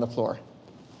falling on the floor.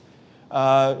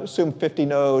 Assume 50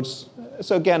 nodes.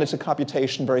 So again, it's a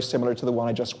computation very similar to the one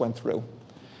I just went through.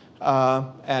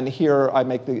 And here I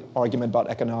make the argument about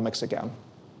economics again.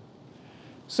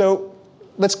 So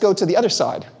let's go to the other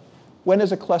side. When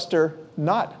is a cluster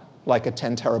not like a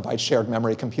 10 terabyte shared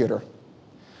memory computer?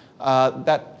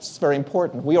 That's very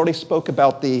important. We already spoke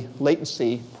about the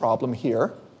latency problem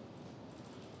here.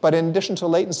 But in addition to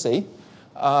latency,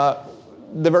 the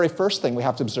very first thing we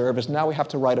have to observe is now we have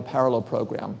to write a parallel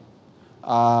program.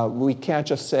 We can't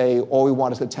just say, all we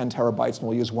want is the 10 terabytes and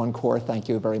we'll use one core, thank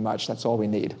you very much, that's all we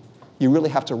need. You really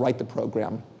have to write the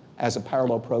program as a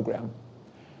parallel program.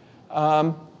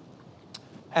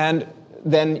 And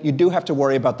then you do have to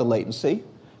worry about the latency.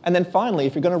 And then finally,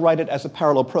 if you're going to write it as a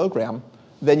parallel program,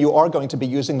 then you are going to be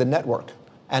using the network.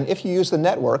 And if you use the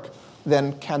network,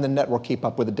 then can the network keep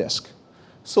up with the disk?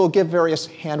 So we'll give various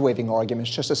hand-waving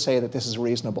arguments just to say that this is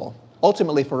reasonable.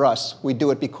 Ultimately, for us, we do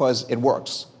it because it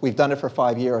works. We've done it for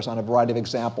 5 years on a variety of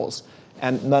examples,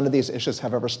 and none of these issues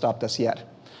have ever stopped us yet.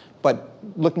 But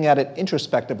looking at it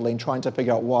introspectively and trying to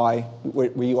figure out why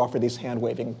we offer these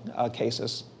hand-waving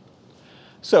cases.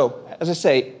 So, as I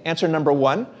say, answer number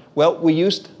one, well, we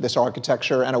used this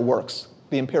architecture and it works,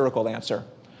 the empirical answer.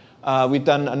 We've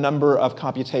done a number of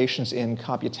computations in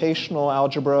computational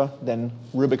algebra, then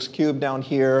Rubik's Cube down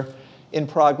here. In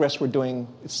progress, we're doing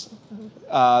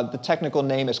The technical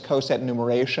name is coset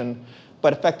numeration,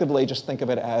 but effectively just think of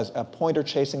it as a pointer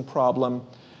chasing problem.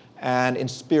 And in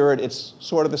spirit, it's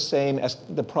sort of the same as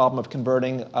the problem of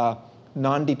converting a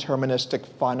non-deterministic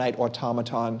finite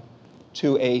automaton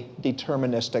to a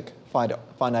deterministic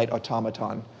finite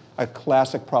automaton, a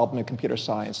classic problem in computer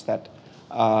science that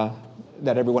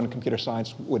everyone in computer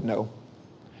science would know.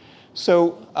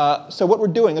 So what we're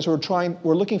doing is we're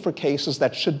looking for cases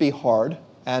that should be hard,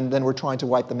 and then we're trying to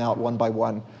wipe them out one by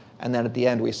one. And then at the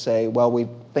end we say, well, we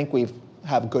think we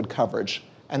have good coverage.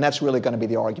 And that's really going to be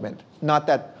the argument. Not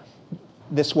that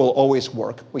this will always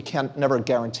work. We can't never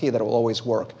guarantee that it will always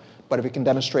work. But if we can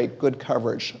demonstrate good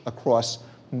coverage across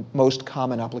most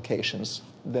common applications,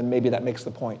 then maybe that makes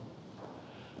the point.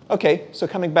 OK, so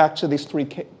coming back to these three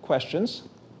questions,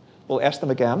 we'll ask them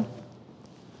again.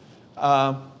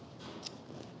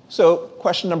 So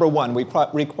question number one, we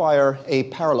require a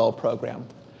parallel program.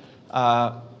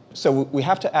 So we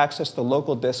have to access the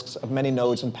local disks of many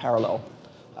nodes in parallel.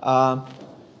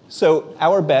 So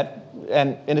our bet,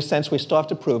 and in a sense we still have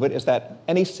to prove it, is that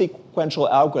any sequential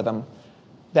algorithm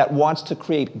that wants to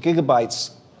create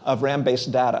gigabytes of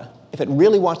RAM-based data, if it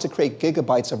really wants to create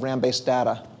gigabytes of RAM-based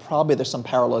data, probably there's some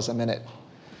parallelism in it.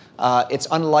 It's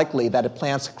unlikely that it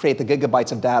plans to create the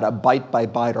gigabytes of data byte by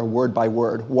byte or word by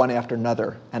word, one after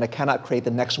another, and it cannot create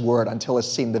the next word until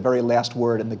it's seen the very last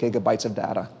word in the gigabytes of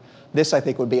data. This, I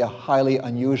think, would be a highly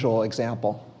unusual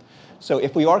example. So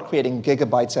if we are creating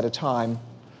gigabytes at a time,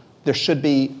 there should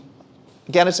be,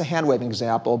 again, it's a hand-waving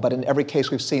example, but in every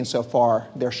case we've seen so far,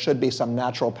 there should be some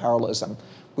natural parallelism.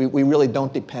 We really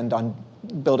don't depend on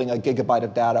building a gigabyte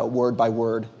of data word by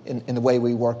word in the way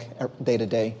we work day to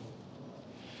day.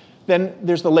 Then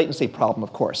there's the latency problem,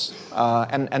 of course,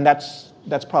 and that's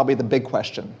probably the big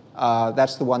question.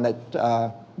 That's the one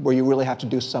that where you really have to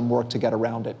do some work to get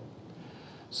around it.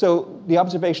 So the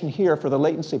observation here for the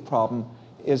latency problem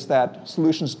is that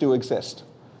solutions do exist.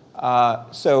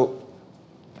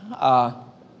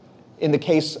 In the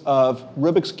case of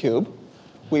Rubik's Cube,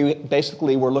 we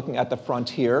basically were looking at the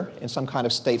frontier in some kind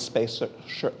of state space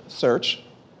search.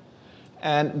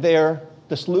 And there,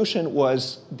 the solution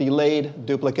was delayed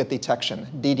duplicate detection,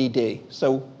 DDD.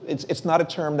 So it's not a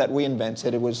term that we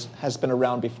invented. It has been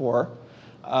around before.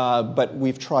 But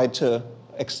we've tried to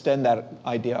extend that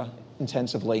idea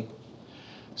intensively.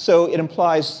 So it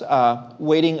implies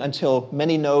waiting until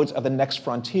many nodes of the next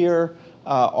frontier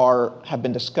have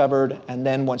been discovered, and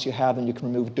then once you have them, you can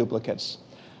remove duplicates.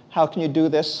 How can you do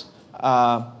this?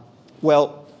 Let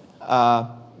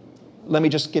me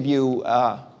just give you,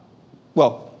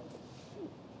 what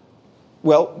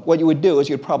you would do is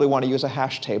you'd probably want to use a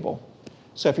hash table.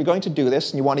 So if you're going to do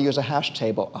this and you want to use a hash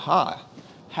table,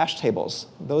 hash tables.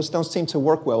 Those don't seem to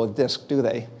work well with disk, do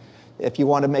they? If you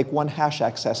want to make one hash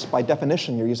access, by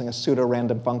definition, you're using a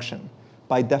pseudo-random function.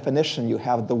 By definition, you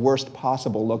have the worst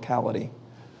possible locality.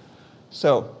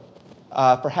 So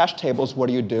for hash tables, what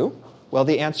do? Well,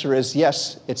 the answer is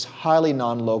yes, it's highly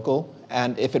non-local.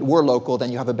 And if it were local,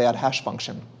 then you have a bad hash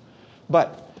function.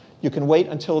 But you can wait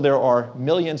until there are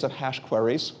millions of hash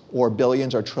queries, or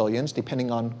billions or trillions,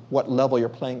 depending on what level you're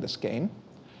playing this game.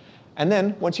 And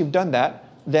then once you've done that,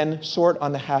 then sort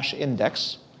on the hash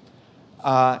index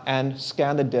and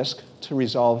scan the disk to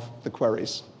resolve the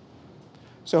queries.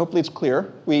 So hopefully it's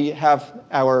clear. We have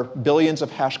our billions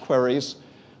of hash queries.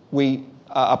 We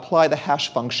apply the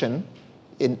hash function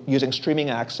using streaming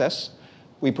access.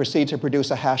 We proceed to produce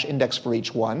a hash index for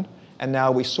each one. And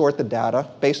now we sort the data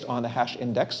based on the hash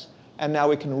index. And now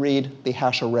we can read the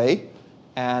hash array.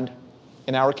 And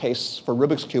in our case, for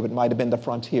Rubik's Cube, it might have been the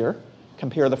frontier.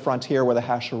 Compare the frontier with a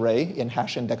hash array in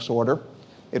hash index order.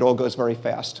 It all goes very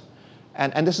fast.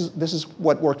 And this is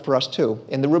what worked for us, too.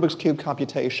 In the Rubik's Cube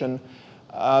computation,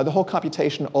 the whole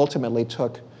computation ultimately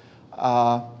took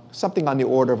something on the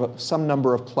order of some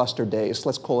number of cluster days.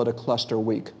 Let's call it a cluster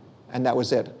week. And that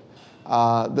was it.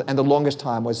 And the longest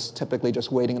time was typically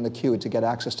just waiting in the queue to get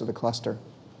access to the cluster.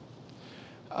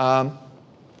 Good.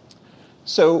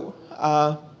 So,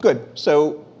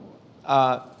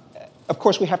 of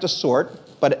course, we have to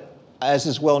sort. But as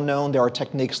is well known, there are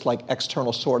techniques like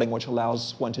external sorting, which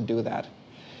allows one to do that.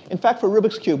 In fact, for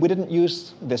Rubik's Cube, we didn't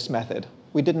use this method.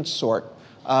 We didn't sort.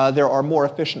 There are more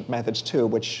efficient methods, too,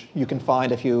 which you can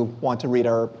find if you want to read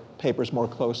our papers more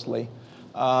closely.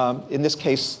 In this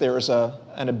case, there is a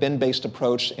bin-based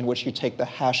approach in which you take the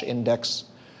hash index,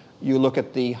 you look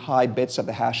at the high bits of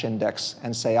the hash index,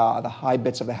 and say, the high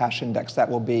bits of the hash index, that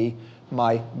will be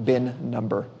my bin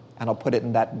number, and I'll put it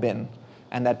in that bin.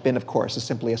 And that bin, of course, is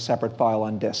simply a separate file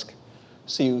on disk.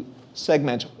 So you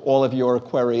segment all of your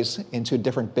queries into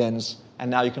different bins,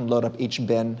 and now you can load up each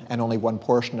bin and only one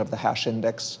portion of the hash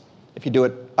index. If you do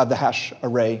it, of the hash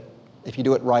array, if you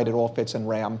do it right, it all fits in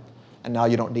RAM, and now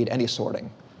you don't need any sorting,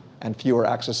 and fewer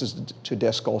accesses to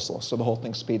disk also, so the whole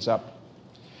thing speeds up.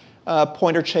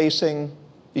 Pointer chasing,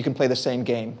 you can play the same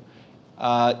game.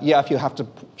 Yeah, if you have to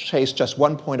chase just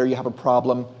one pointer, you have a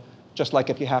problem, just like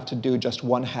if you have to do just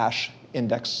one hash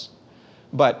index.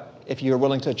 But if you're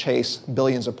willing to chase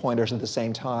billions of pointers at the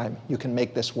same time, you can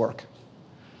make this work.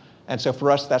 And so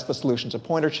for us, that's the solution to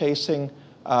pointer chasing.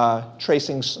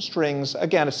 Tracing strings,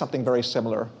 again, it's something very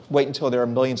similar. Wait until there are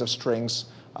millions of strings,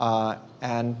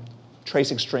 and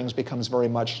tracing strings becomes very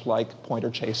much like pointer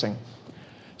chasing.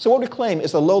 So what we claim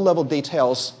is the low-level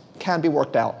details can be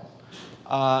worked out.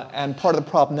 And part of the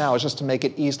problem now is just to make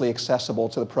it easily accessible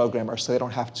to the programmer so they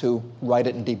don't have to write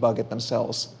it and debug it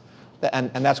themselves.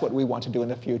 And that's what we want to do in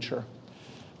the future.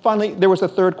 Finally, there was a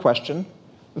third question.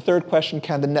 The third question,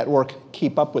 can the network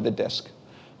keep up with the disk?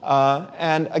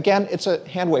 And again, it's a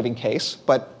hand-waving case,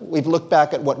 but we've looked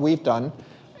back at what we've done,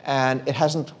 and it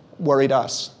hasn't worried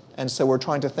us. And so we're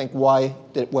trying to think, why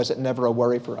was it never a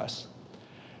worry for us?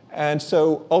 And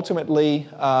so ultimately,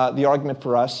 the argument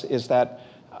for us is that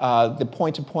the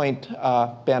point-to-point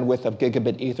bandwidth of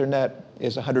gigabit Ethernet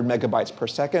is 100 megabytes per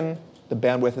second. The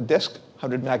bandwidth of disk,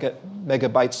 100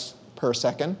 megabytes per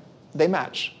second. They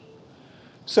match.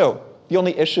 So the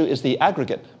only issue is the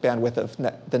aggregate bandwidth of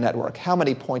the network. How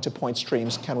many point-to-point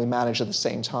streams can we manage at the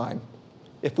same time?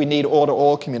 If we need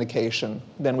all-to-all communication,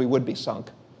 then we would be sunk.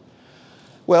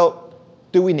 Well,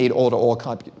 do we need all-to-all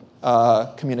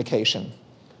communication?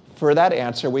 For that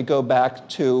answer, we go back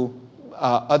to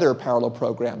other parallel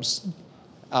programs.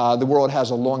 The world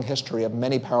has a long history of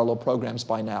many parallel programs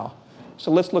by now. So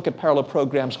let's look at parallel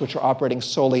programs which are operating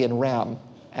solely in RAM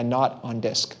and not on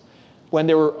disk. When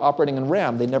they were operating in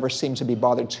RAM, they never seemed to be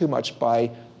bothered too much by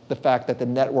the fact that the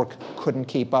network couldn't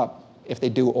keep up if they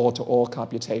do all-to-all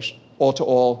computation,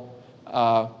 all-to-all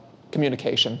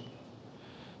communication.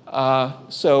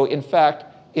 So in fact,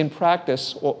 in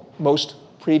practice, most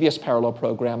previous parallel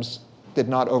programs did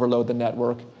not overload the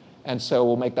network, and so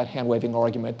we'll make that hand-waving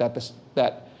argument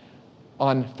that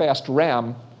on fast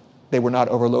RAM, they were not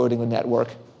overloading the network.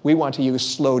 We want to use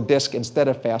slow disk instead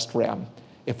of fast RAM.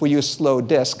 If we use slow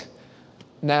disk,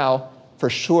 now for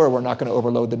sure we're not going to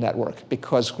overload the network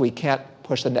because we can't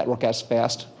push the network as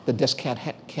fast. The disk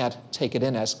can't take it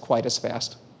in as quite as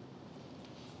fast.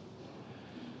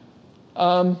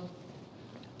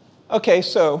 Okay,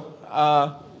 so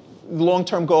the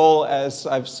long-term goal, as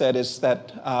I've said, is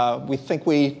that we think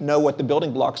we know what the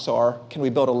building blocks are. Can we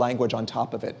build a language on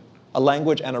top of it? A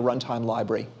language and a runtime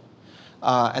library.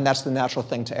 And that's the natural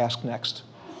thing to ask next.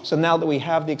 So now that we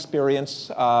have the experience,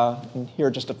 and here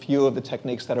are just a few of the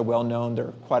techniques that are well known, there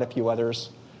are quite a few others,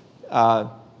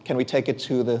 can we take it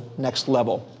to the next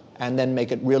level and then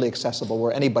make it really accessible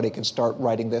where anybody can start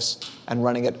writing this and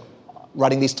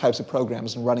writing these types of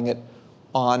programs and running it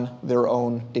on their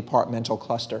own departmental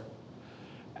cluster?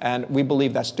 And we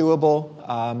believe that's doable.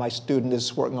 My student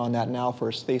is working on that now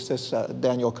for his thesis,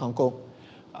 Daniel Kunkel,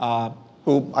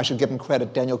 who I should give him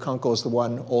credit. Daniel Kunkel is the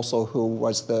one also who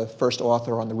was the first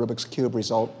author on the Rubik's Cube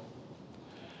result.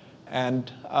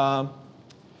 And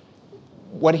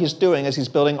what he's doing is he's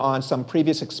building on some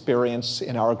previous experience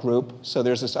in our group. So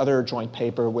there's this other joint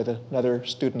paper with another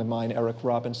student of mine, Eric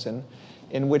Robinson,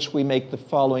 in which we make the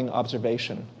following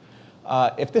observation.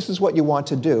 If this is what you want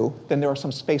to do, then there are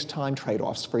some space-time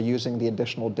trade-offs for using the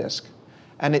additional disk.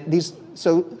 And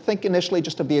so think initially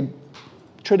just of the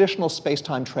traditional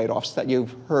space-time trade-offs that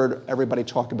you've heard everybody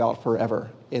talk about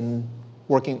forever in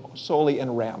working solely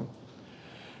in RAM.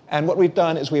 And what we've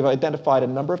done is we've identified a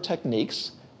number of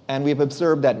techniques, and we've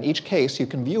observed that in each case you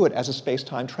can view it as a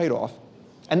space-time trade-off.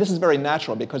 And this is very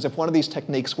natural, because if one of these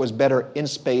techniques was better in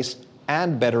space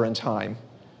and better in time,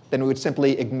 then we would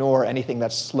simply ignore anything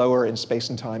that's slower in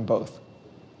space and time both.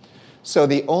 So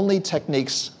the only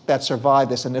techniques that survive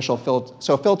this initial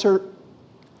filter,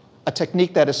 a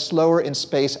technique that is slower in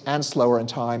space and slower in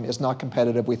time is not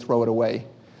competitive, we throw it away.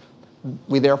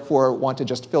 We therefore want to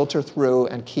just filter through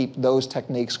and keep those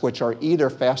techniques which are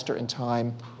either faster in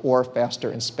time or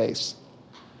faster in space.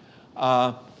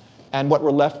 And what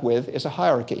we're left with is a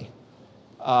hierarchy.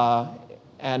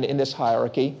 And in this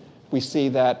hierarchy, we see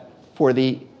that for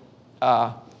the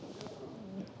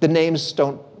names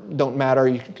don't matter.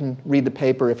 You can read the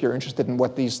paper if you're interested in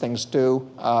what these things do.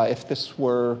 If this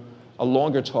were a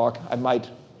longer talk, I might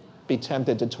be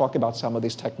tempted to talk about some of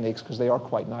these techniques because they are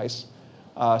quite nice.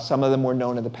 Some of them were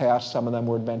known in the past, some of them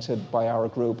were invented by our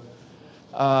group.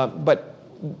 But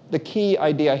the key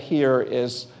idea here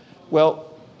is,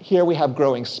 well, here we have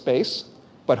growing space,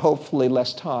 but hopefully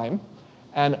less time.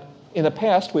 And in the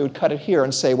past, we would cut it here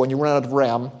and say, when you run out of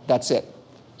RAM, that's it.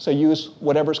 So use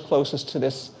whatever's closest to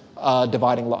this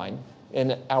dividing line.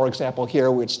 In our example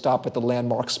here, we'd stop at the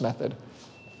landmarks method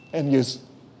and use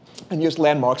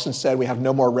landmarks and said, we have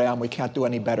no more RAM, we can't do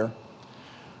any better.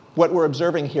 What we're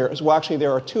observing here is, well, actually,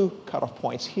 there are two cutoff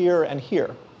points, here and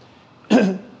here.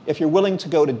 If you're willing to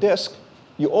go to disk,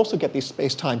 you also get these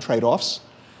space-time trade-offs.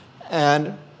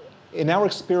 And in our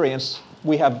experience,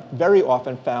 we have very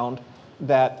often found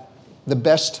that the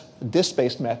best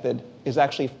disk-based method is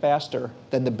actually faster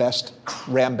than the best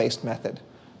RAM-based method,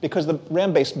 because the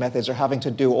RAM-based methods are having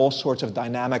to do all sorts of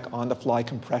dynamic on-the-fly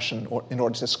compression in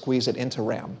order to squeeze it into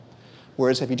RAM.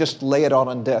 Whereas if you just lay it out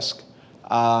on disk,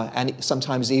 and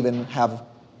sometimes even have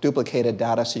duplicated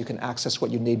data so you can access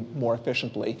what you need more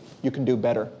efficiently, you can do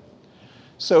better.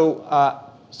 So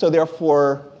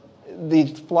therefore, the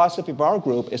philosophy of our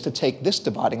group is to take this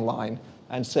dividing line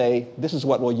and say, this is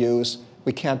what we'll use.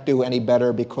 We can't do any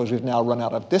better because we've now run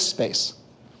out of disk space.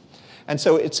 And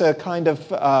so it's a kind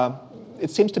of,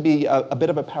 it seems to be a bit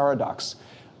of a paradox.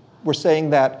 We're saying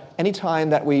that any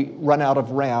time that we run out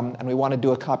of RAM and we want to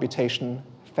do a computation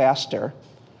faster,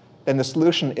 then the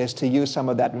solution is to use some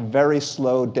of that very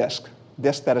slow disk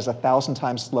that is 1,000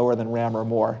 times slower than RAM or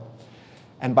more.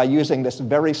 And by using this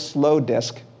very slow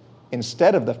disk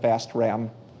instead of the fast RAM,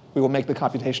 we will make the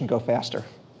computation go faster.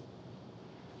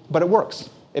 But it works.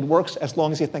 It works as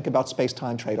long as you think about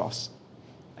space-time trade-offs.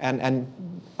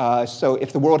 So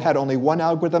if the world had only one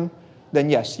algorithm, then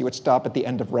yes, you would stop at the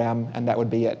end of RAM, and that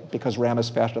would be it, because RAM is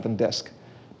faster than disk.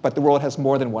 But the world has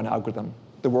more than one algorithm.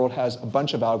 The world has a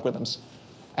bunch of algorithms,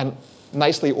 and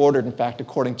nicely ordered, in fact,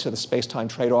 according to the space-time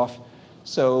trade-off.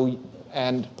 So,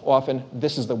 and often,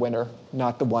 this is the winner,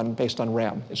 not the one based on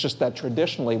RAM. It's just that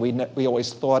traditionally, we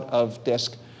always thought of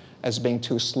disk as being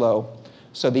too slow.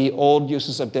 So the old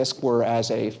uses of disk were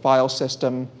as a file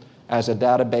system, as a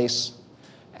database,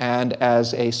 and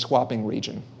as a swapping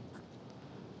region.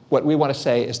 What we want to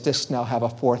say is disks now have a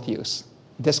fourth use.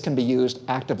 Disk can be used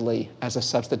actively as a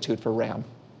substitute for RAM,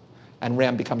 and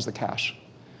RAM becomes the cache.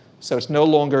 So it's no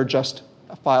longer just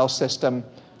a file system,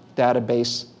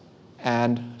 database,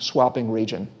 and swapping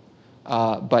region,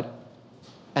 but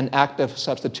an active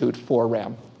substitute for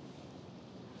RAM.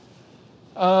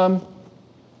 I'm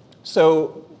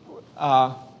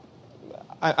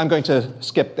going to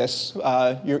skip this.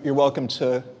 You're welcome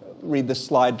to read this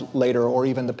slide later or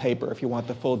even the paper if you want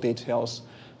the full details.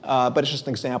 But it's just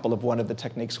an example of one of the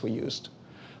techniques we used.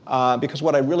 Because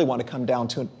what I really want to come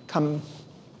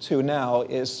to now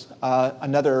is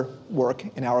another work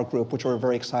in our group, which we're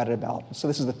very excited about. So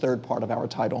this is the third part of our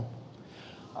title,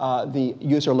 the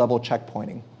user-level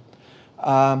checkpointing.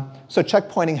 So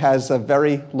checkpointing has a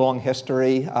very long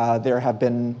history. There have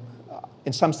been,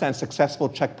 in some sense, successful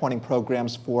checkpointing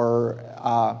programs for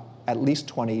at least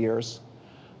 20 years.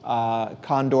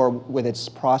 Condor, with its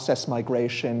process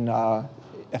migration,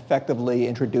 effectively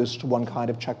introduced one kind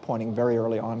of checkpointing very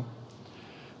early on.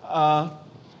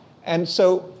 And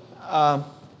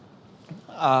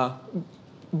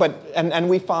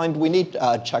we find we need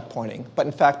checkpointing, but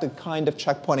in fact, the kind of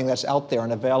checkpointing that's out there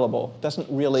and available doesn't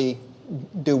really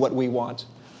do what we want.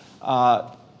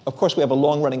 Of course, we have a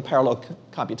long-running parallel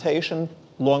computation.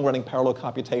 Long-running parallel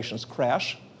computations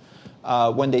crash.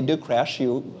 When they do crash,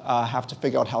 you have to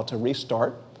figure out how to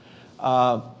restart.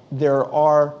 There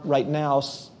are right now,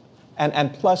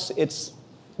 and plus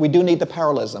we do need the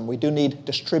parallelism. We do need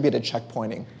distributed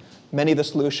checkpointing. Many of the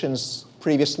solutions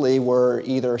previously were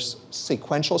either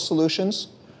sequential solutions,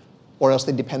 or else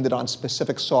they depended on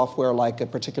specific software like a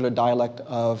particular dialect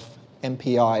of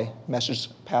MPI, message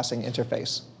passing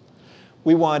interface.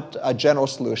 We want a general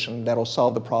solution that will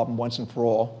solve the problem once and for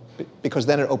all, because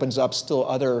then it opens up still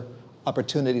other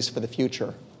opportunities for the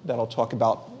future that I'll talk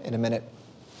about in a minute.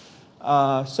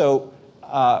 Kernel-level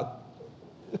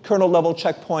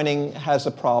checkpointing has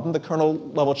a problem. The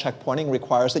kernel-level checkpointing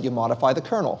requires that you modify the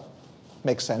kernel.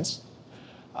 Makes sense.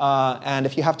 And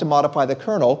if you have to modify the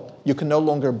kernel, you can no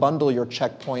longer bundle your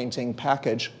checkpointing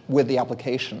package with the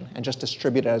application and just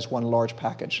distribute it as one large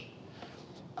package.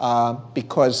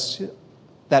 Because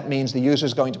that means the user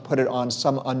is going to put it on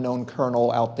some unknown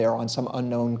kernel out there, on some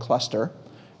unknown cluster,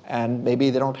 and maybe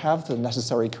they don't have the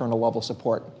necessary kernel-level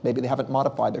support. Maybe they haven't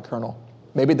modified their kernel.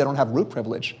 Maybe they don't have root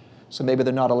privilege, so maybe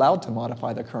they're not allowed to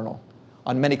modify their kernel.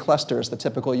 On many clusters, the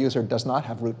typical user does not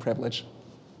have root privilege.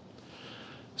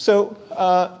 So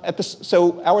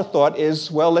our thought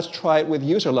is, well, let's try it with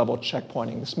user-level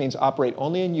checkpointing. This means operate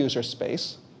only in user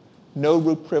space, no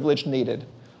root privilege needed,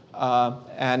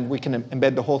 and we can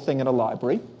embed the whole thing in a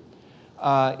library.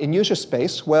 In user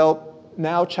space, well,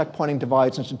 now checkpointing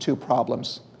divides into two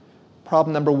problems.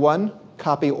 Problem number 1,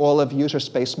 copy all of user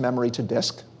space memory to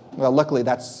disk. Well, luckily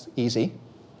that's easy.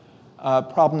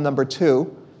 Problem number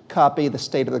 2, copy the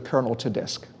state of the kernel to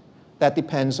disk. That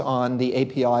depends on the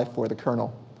API for the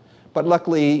kernel. But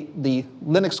luckily, the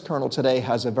Linux kernel today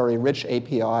has a very rich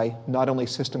API, not only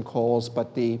system calls,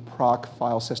 but the proc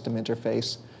file system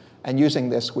interface. And using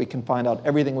this, we can find out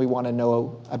everything we want to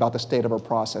know about the state of our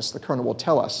process. The kernel will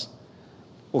tell us.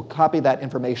 We'll copy that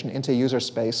information into user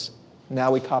space. Now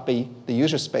we copy the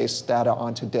user space data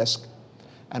onto disk.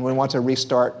 And when we want to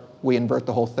restart, we invert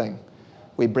the whole thing.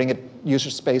 We bring it user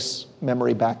space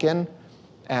memory back in,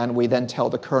 and we then tell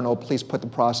the kernel, please put the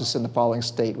process in the following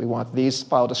state. We want these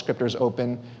file descriptors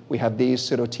open. We have these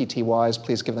pseudo TTYs.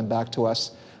 Please give them back to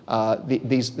us.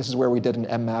 This is where we did an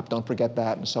mmap. Don't forget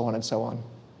that, and so on and so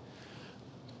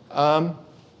on.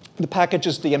 The package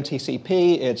is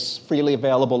DMTCP. It's freely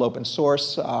available, open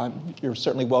source. You're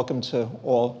certainly welcome to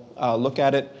all look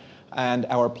at it. And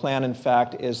our plan, in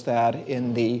fact, is that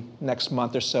in the next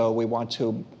month or so, we want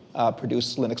to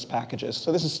produce Linux packages.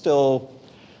 So this is still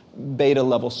beta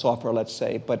level software, let's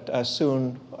say, but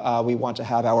soon we want to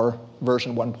have our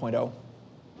version 1.0.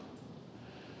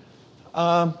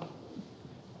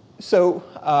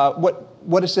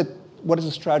 What is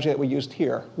the strategy that we used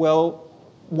here? Well,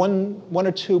 one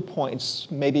or 2 points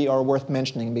maybe are worth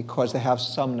mentioning because they have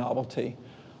some novelty.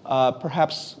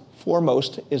 Perhaps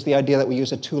foremost is the idea that we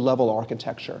use a 2-level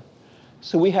architecture.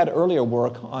 So we had earlier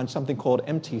work on something called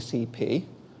MTCP,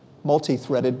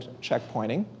 multi-threaded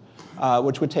checkpointing,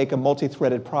 which would take a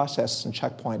multi-threaded process and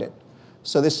checkpoint it.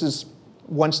 So this is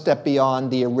one step beyond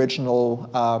the original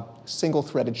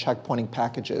single-threaded checkpointing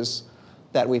packages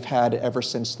that we've had ever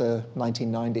since the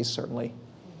 1990s, certainly.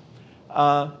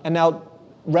 And now,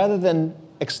 rather than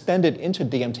extend it into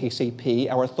DMTCP,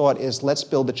 our thought is let's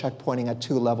build the checkpointing at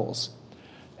 2 levels.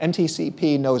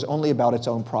 MTCP knows only about its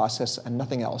own process and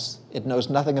nothing else. It knows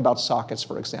nothing about sockets,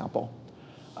 for example,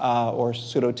 or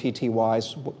pseudo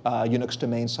TTYs, Unix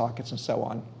domain sockets, and so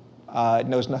on. It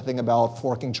knows nothing about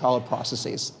forking child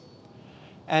processes.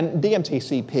 And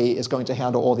DMTCP is going to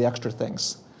handle all the extra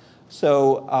things.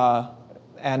 So,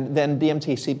 and then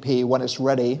DMTCP, when it's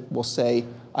ready, will say,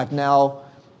 I've now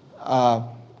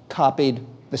copied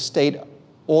the state,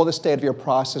 all the state of your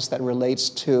process that relates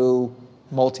to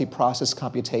multi-process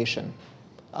computation,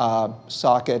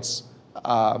 sockets,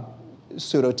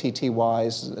 pseudo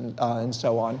TTYs, and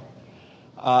so on.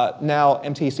 Now,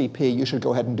 MTCP, you should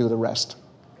go ahead and do the rest.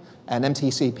 And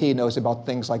MTCP knows about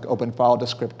things like open file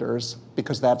descriptors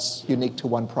because that's unique to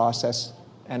one process,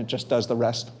 and it just does the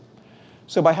rest.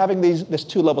 So by having this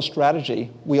 2-level strategy,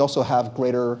 we also have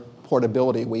greater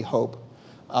portability, we hope,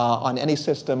 on any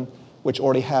system which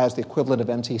already has the equivalent of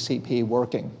MTCP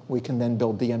working. We can then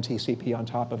build DMTCP on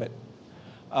top of it.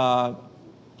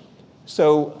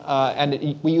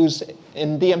 We use,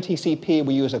 in DMTCP,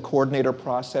 we use a coordinator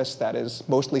process that is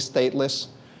mostly stateless.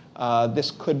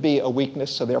 This could be a weakness,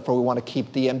 so therefore we want to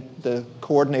keep the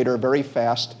coordinator very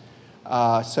fast,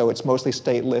 so it's mostly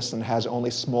stateless and has only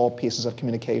small pieces of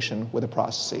communication with the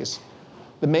processes.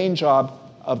 The main job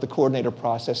of the coordinator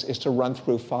process is to run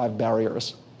through 5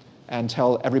 barriers and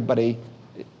tell everybody,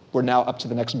 we're now up to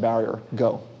the next barrier,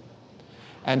 go.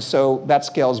 And so that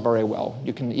scales very well.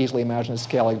 You can easily imagine it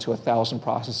scaling to 1,000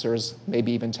 processors,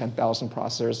 maybe even 10,000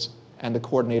 processors, and the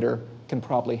coordinator can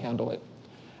probably handle it.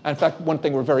 And in fact, one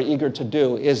thing we're very eager to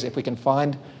do is if we can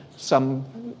find some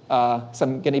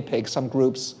guinea pigs, some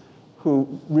groups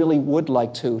who really would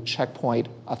like to checkpoint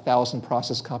 1,000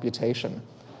 process computation,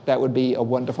 that would be a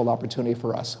wonderful opportunity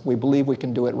for us. We believe we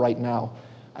can do it right now,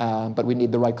 but we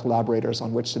need the right collaborators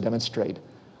on which to demonstrate.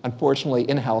 Unfortunately,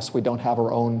 in-house, we don't have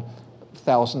our own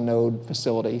 1,000-node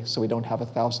facility, so we don't have a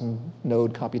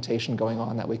 1,000-node computation going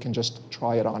on that we can just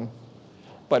try it on.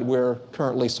 But we're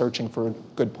currently searching for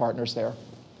good partners there.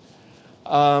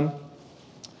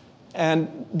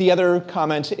 And the other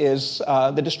comment is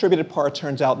the distributed part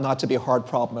turns out not to be a hard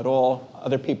problem at all.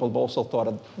 Other people have also thought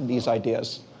of these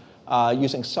ideas.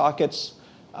 Using sockets,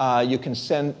 you can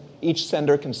send, each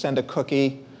sender can send a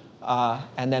cookie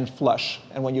and then flush.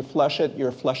 And when you flush it,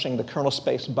 you're flushing the kernel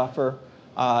space buffer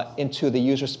into the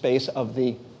user space of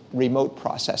the remote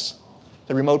process.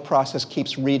 The remote process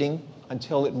keeps reading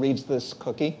until it reads this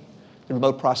cookie. The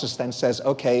remote process then says,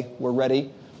 OK, we're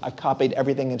ready. I've copied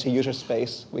everything into user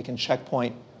space. We can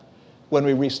checkpoint. When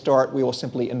we restart, we will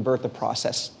simply invert the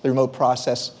process. The remote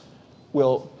process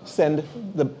will send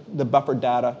the buffer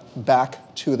data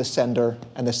back to the sender,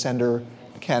 and the sender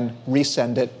can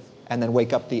resend it and then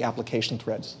wake up the application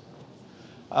threads.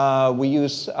 We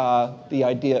use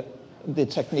the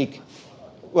technique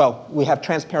well, we have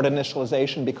transparent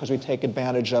initialization because we take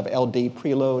advantage of LD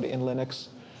preload in Linux.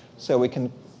 So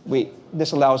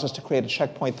this allows us to create a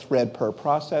checkpoint thread per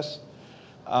process.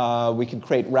 We can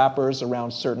create wrappers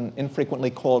around certain infrequently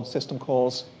called system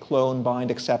calls, clone,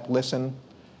 bind, accept, listen.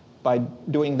 By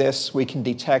doing this, we can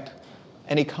detect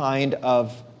any kind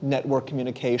of network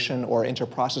communication or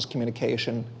inter-process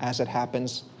communication as it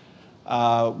happens.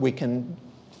 We can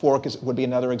fork would be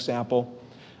another example.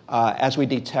 As we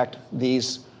detect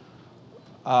these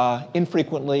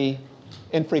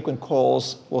infrequent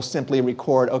calls, we'll simply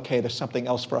record, okay, there's something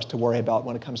else for us to worry about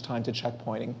when it comes time to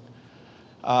checkpointing.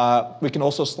 We can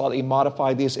also slightly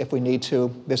modify these if we need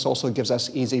to. This also gives us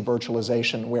easy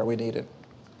virtualization where we need it.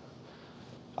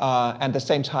 And at the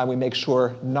same time, we make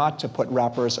sure not to put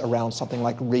wrappers around something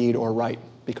like read or write,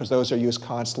 because those are used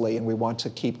constantly, and we want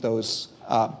to keep those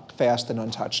fast and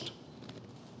untouched.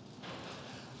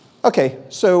 OK,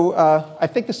 so I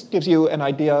think this gives you an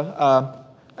idea.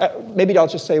 Maybe I'll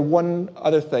just say one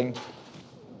other thing.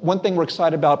 One thing we're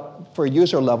excited about for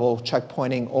user-level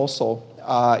checkpointing also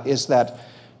is that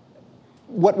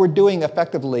what we're doing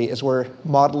effectively is we're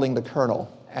modeling the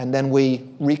kernel, and then we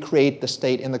recreate the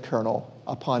state in the kernel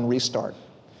upon restart.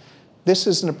 This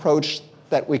is an approach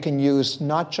that we can use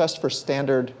not just for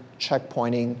standard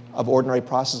checkpointing of ordinary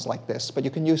processes like this, but you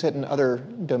can use it in other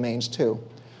domains too.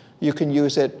 You can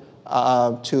use it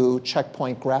to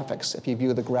checkpoint graphics if you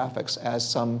view the graphics as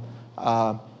some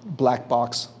black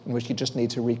box in which you just need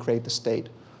to recreate the state.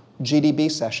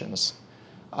 GDB sessions.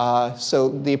 So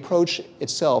the approach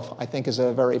itself, I think, is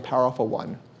a very powerful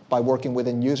one. By working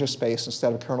within user space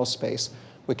instead of kernel space,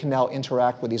 we can now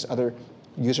interact with these other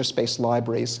user space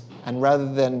libraries. And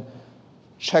rather than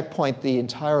checkpoint the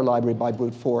entire library by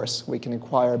brute force, we can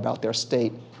inquire about their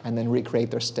state and then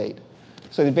recreate their state.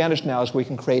 So the advantage now is we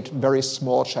can create very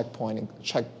small checkpoint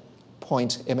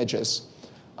images,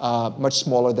 much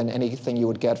smaller than anything you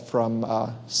would get from,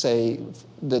 say,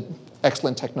 the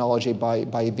excellent technology by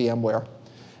VMware.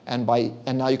 And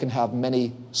now you can have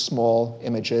many small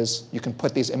images. You can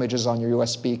put these images on your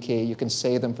USB key. You can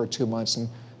save them for 2 months and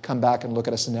come back and look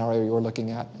at a scenario you were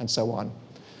looking at, and so on.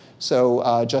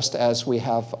 So just as we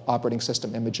have operating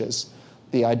system images,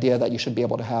 the idea that you should be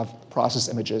able to have process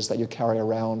images that you carry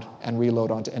around and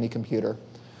reload onto any computer,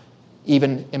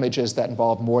 even images that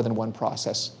involve more than one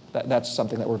process, that's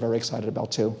something that we're very excited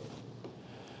about too.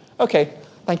 OK,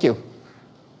 thank you.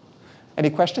 Any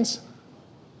questions?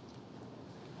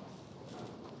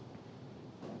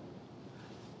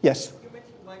 Yes? You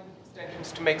mentioned language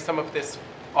extensions to make some of this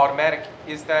automatic.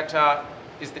 Is the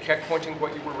checkpointing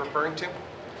what you were referring to?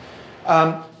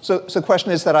 So the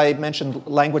question is that I mentioned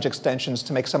language extensions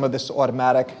to make some of this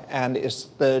automatic, and is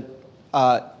the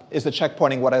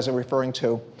checkpointing what I was referring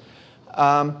to?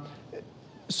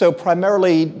 So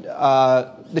primarily,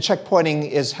 the checkpointing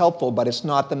is helpful, but it's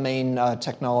not the main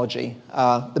technology.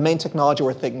 The main technology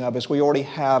we're thinking of is we already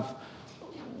have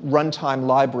runtime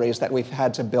libraries that we've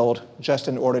had to build just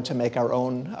in order to make our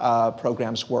own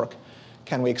programs work.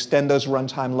 Can we extend those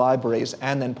runtime libraries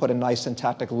and then put a nice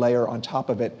syntactic layer on top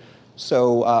of it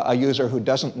so a user who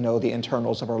doesn't know the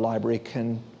internals of our library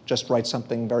can just write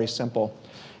something very simple?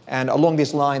 And along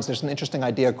these lines, there's an interesting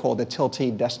idea called the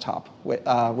tilde desktop,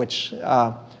 which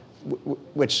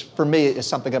for me is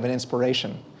something of an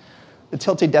inspiration. The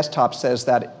tilde desktop says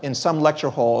that in some lecture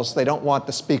halls, they don't want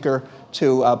the speaker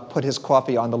to put his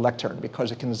coffee on the lectern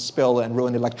because it can spill and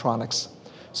ruin the electronics.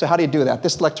 So how do you do that?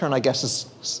 This lectern, I guess,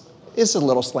 is a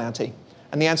little slanty.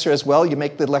 And the answer is, well, you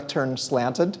make the lectern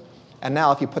slanted, and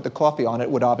now if you put the coffee on it,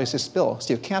 it would obviously spill.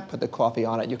 So you can't put the coffee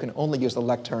on it. You can only use the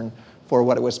lectern for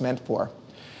what it was meant for.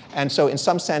 And so in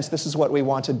some sense, this is what we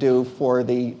want to do for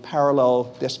the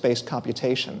parallel disk-based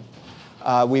computation.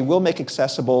 We will make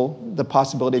accessible the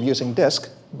possibility of using disk,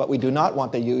 but we do not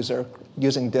want the user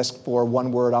using disk for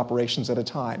one-word operations at a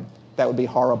time. That would be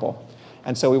horrible.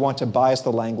 And so we want to bias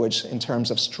the language in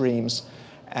terms of streams.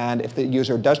 And if the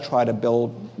user does try to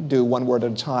do one word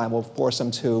at a time, we'll force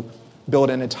them to build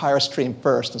an entire stream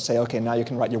first and say, OK, now you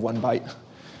can write your 1 byte.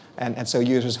 And so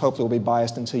users hopefully will be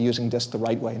biased into using disk the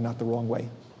right way, not the wrong way.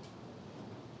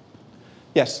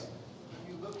 Yes? Have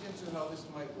you looked into how this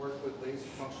might work with lazy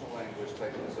functional language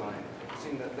type design? It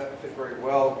seemed that that fit very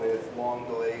well with long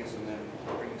delays and then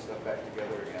bringing stuff back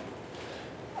together again.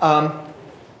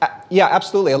 Yeah,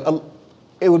 absolutely.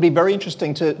 It would be very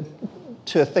interesting to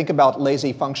think about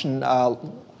lazy functions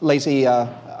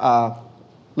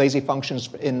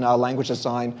in language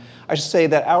design. I should say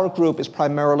that our group is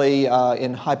primarily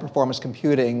in high-performance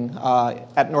computing.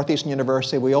 At Northeastern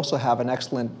University, we also have an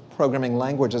excellent programming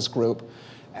languages group.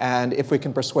 And if we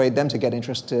can persuade them to get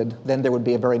interested, then there would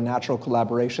be a very natural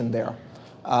collaboration there.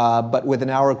 But within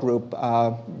our group,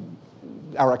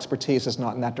 our expertise is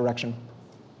not in that direction.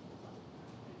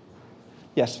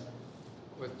 Yes?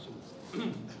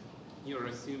 Questions. You're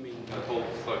assuming that all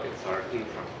sockets are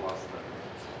intra-cluster.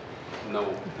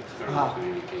 No external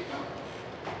communication.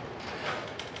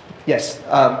 Yes.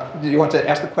 Do you want to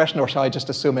ask the question, or shall I just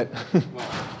assume it?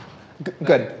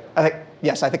 Good.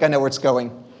 Yes, I think I know where it's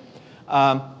going.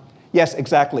 Yes,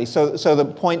 exactly. So the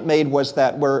point made was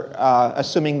that we're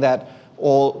assuming that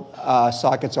all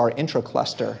sockets are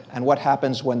intra-cluster, and what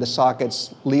happens when the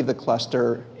sockets leave the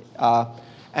cluster.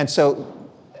 And so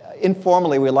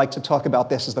informally, we like to talk about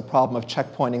this as the problem of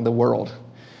checkpointing the world.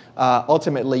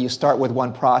 Ultimately, you start with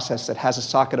one process that has a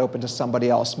socket open to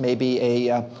somebody else, maybe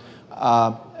a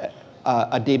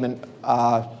daemon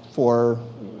for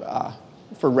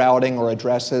routing or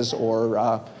addresses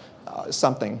or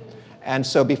something. And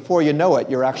so before you know it,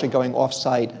 you're actually going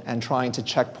off-site and trying to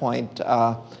checkpoint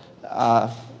some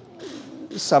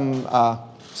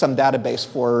database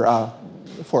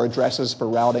for addresses, for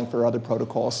routing, for other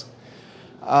protocols.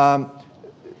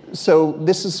 So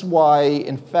this is why,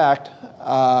 in fact,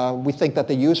 we think that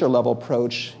the user-level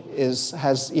approach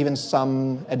has even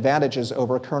some advantages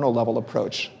over a kernel-level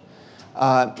approach.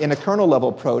 In a kernel-level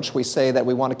approach, we say that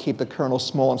we want to keep the kernel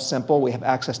small and simple. We have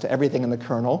access to everything in the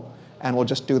kernel, and we'll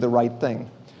just do the right thing.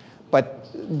 But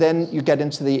then you get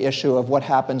into the issue of what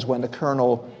happens when the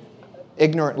kernel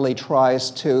ignorantly tries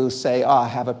to say, I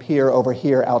have a peer over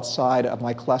here outside of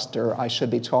my cluster. I should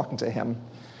be talking to him.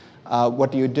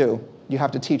 What do? You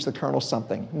have to teach the kernel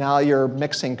something. Now you're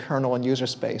mixing kernel and user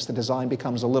space. The design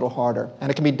becomes a little harder.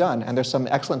 And it can be done. And there's some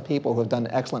excellent people who have done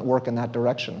excellent work in that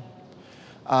direction.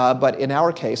 But in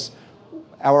our case,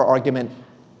 our argument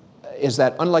is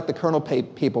that unlike the kernel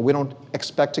people, we don't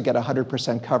expect to get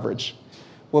 100% coverage.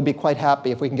 We'll be quite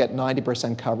happy if we can get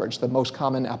 90% coverage, the most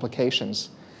common applications.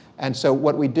 And so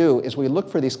what we do is we look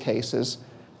for these cases,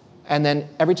 and then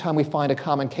every time we find a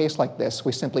common case like this,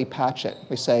 we simply patch it.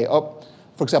 We say, oh,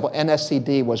 for example,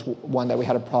 NSCD was one that we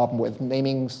had a problem with.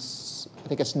 I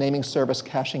think it's naming service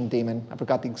caching daemon. I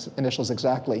forgot the initials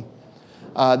exactly.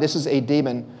 This is a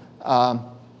daemon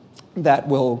that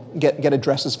will get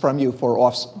addresses from you for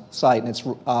off-site, and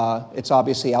it's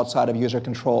obviously outside of user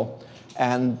control.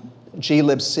 And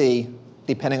glibc,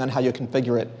 depending on how you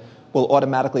configure it, will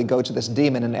automatically go to this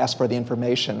daemon and ask for the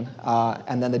information,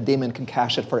 and then the daemon can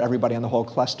cache it for everybody on the whole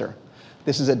cluster.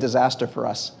 This is a disaster for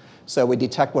us. So we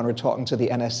detect when we're talking to the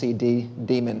NSCD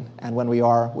daemon, and when we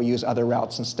are, we use other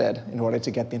routes instead in order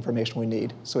to get the information we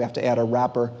need. So we have to add a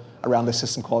wrapper around the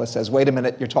system call that says, wait a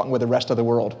minute, you're talking with the rest of the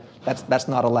world. That's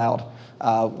not allowed.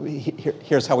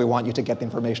 Here's how we want you to get the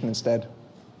information instead.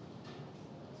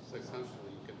 So essentially,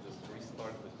 you can just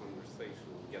restart the conversation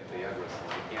and get the address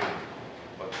again,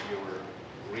 but your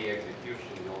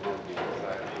re-execution will not be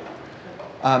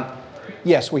exactly.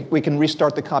 Yes, we can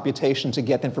restart the computation to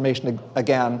get the information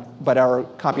again, but our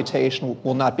computation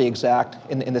will not be exact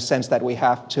in the sense that we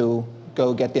have to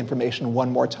go get the information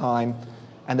one more time,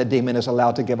 and the daemon is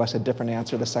allowed to give us a different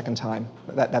answer the second time.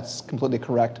 That's completely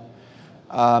correct.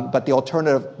 But the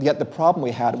alternative, yet the problem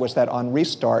we had was that on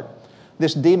restart,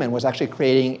 this daemon was actually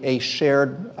creating a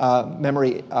shared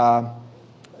memory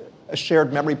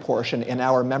portion in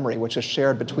our memory, which is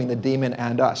shared between the daemon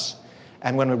and us.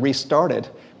 And when we restarted,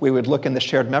 we would look in the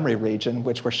shared memory region,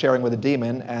 which we're sharing with the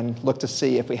daemon, and look to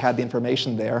see if we had the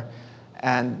information there.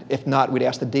 And if not, we'd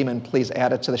ask the daemon, please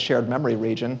add it to the shared memory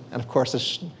region. And of course,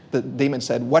 the daemon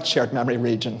said, what shared memory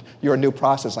region? You're a new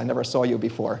process. I never saw you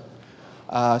before.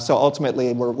 So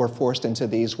ultimately, we're forced into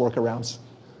these workarounds.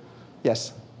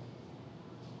 Yes?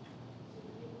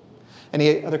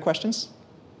 Any other questions?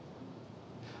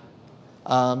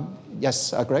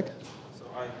 Yes, Greg? So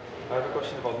I have a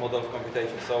question about model of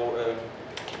computation. So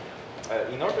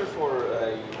in order for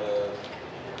a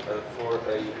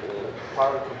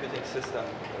power computing system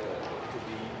to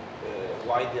be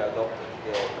widely adopted,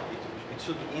 it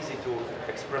should be easy to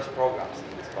express programs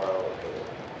in this parallel,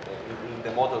 in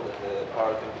the model that the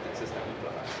power computing system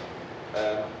implements.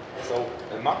 So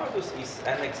MapReduce is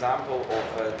an example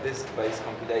of disk-based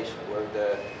computation where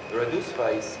the reduce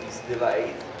phase is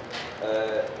delayed.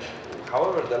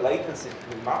 However, the latency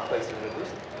between map phase and reduce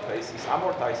phase is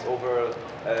amortized over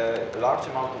a large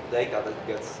amount of data that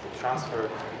gets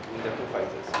transferred between the two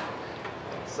phases.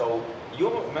 So you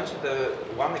mentioned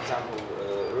one example,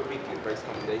 Rubik-based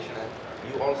computation, and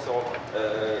you also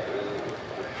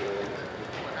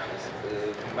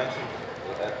mentioned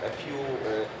a few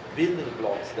building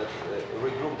blocks that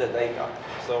regroup the data.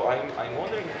 So I'm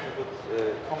wondering if you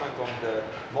could comment on the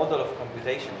model of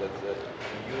computation that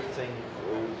you think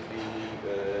would be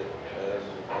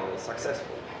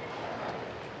successful.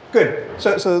 Good.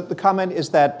 So the comment is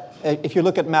that if you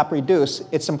look at MapReduce,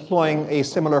 it's employing a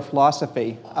similar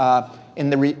philosophy.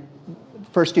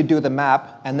 First you do the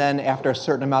map, and then after a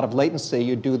certain amount of latency,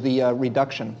 you do the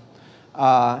reduction.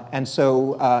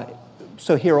 So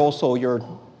here also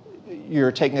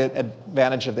you're taking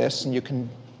advantage of this, and you can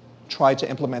try to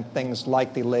implement things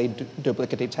like delayed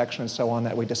duplicate detection and so on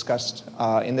that we discussed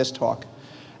in this talk.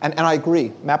 And I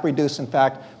agree. MapReduce, in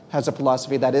fact, has a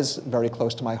philosophy that is very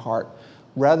close to my heart.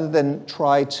 Rather than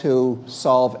try to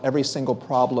solve every single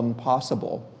problem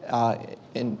possible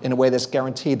in a way that's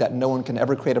guaranteed that no one can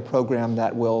ever create a program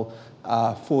that will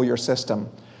fool your system,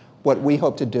 what we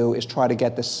hope to do is try to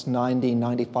get this 90,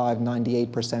 95,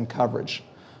 98% coverage.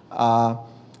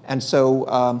 And so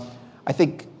I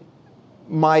think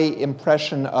my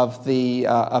impression of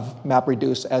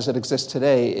MapReduce as it exists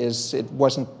today is it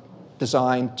wasn't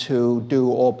designed to do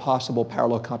all possible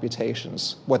parallel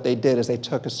computations. What they did is they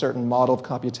took a certain model of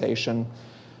computation,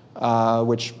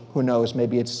 which, who knows,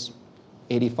 maybe it's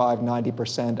 85,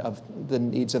 90% of the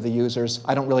needs of the users.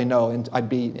 I don't really know, and I'd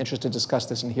be interested to discuss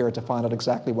this in here to find out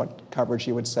exactly what coverage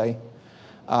you would say.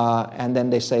 And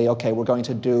then they say, okay, we're going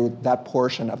to do that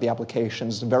portion of the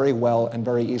applications very well and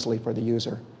very easily for the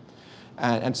user.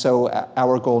 And so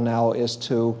our goal now is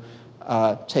to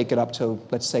take it up to,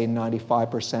 let's say,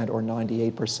 95% or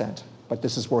 98%. But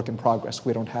this is work in progress.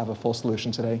 We don't have a full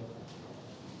solution today.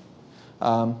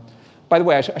 By the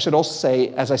way, I should also say,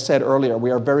 as I said earlier, we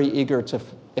are very eager to,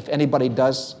 if anybody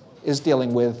is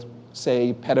dealing with,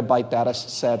 say, petabyte data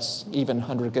sets, even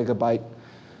 100 gigabyte,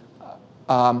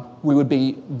 we would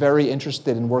be very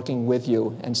interested in working with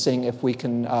you and seeing if we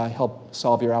can help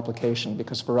solve your application,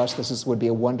 because for us this would be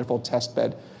a wonderful test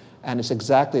bed, and it's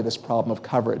exactly this problem of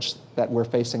coverage that we're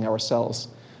facing ourselves.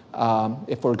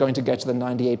 If we're going to get to the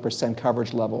 98%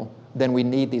 coverage level, then we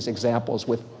need these examples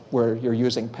where you're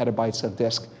using petabytes of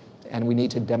disk, and we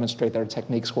need to demonstrate that our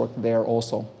techniques work there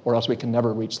also, or else we can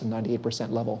never reach the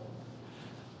 98% level.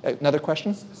 Another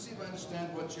question? See if I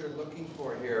understand what you're looking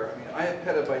for here. I mean, I have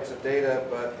petabytes of data,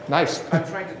 but nice. I'm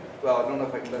trying to, well, I don't know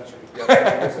if I can let you.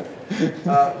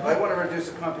 I want to reduce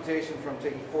a computation from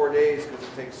taking 4 days, because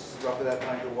it takes roughly that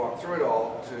time to walk through it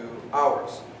all, to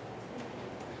hours.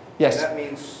 Yes. And that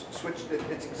means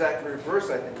it's exactly reverse,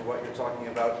 I think, of what you're talking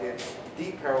about. It's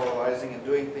deparallelizing and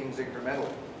doing things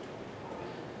incrementally.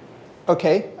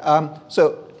 Okay.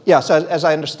 So as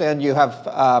I understand, you have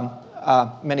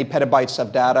many petabytes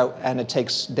of data, and it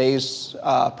takes days,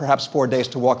 perhaps 4 days,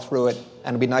 to walk through it,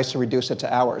 and it'd be nice to reduce it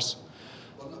to hours.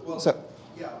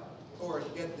 Yeah, or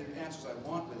get the answers I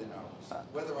want within hours.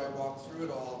 Whether I walk through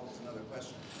it all is another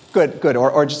question. Good,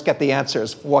 or just get the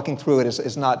answers. Walking through it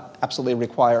is not absolutely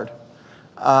required.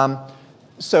 And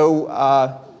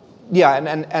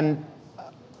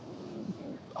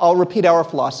I'll repeat our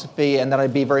philosophy, and then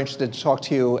I'd be very interested to talk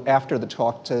to you after the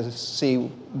talk to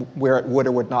see where it would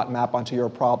or would not map onto your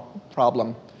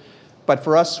problem. But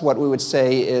for us, what we would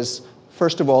say is,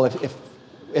 first of all, if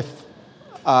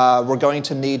we're going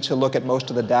to need to look at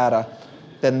most of the data,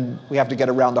 then we have to get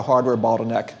around the hardware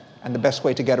bottleneck. And the best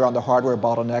way to get around the hardware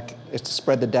bottleneck is to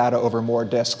spread the data over more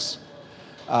disks.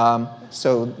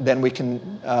 So then we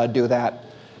can do that.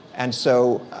 And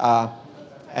so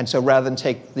rather than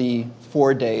take the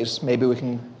 4 days, maybe we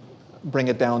can bring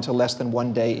it down to less than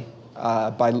 1 day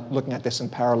by looking at this in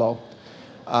parallel.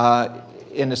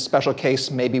 In a special case,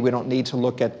 maybe we don't need to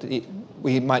look at,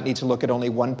 we might need to look at only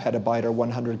 1 petabyte or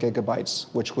 100 gigabytes,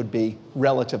 which would be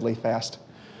relatively fast.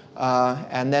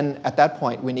 And then at that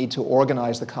point, we need to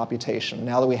organize the computation.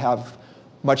 Now that we have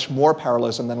much more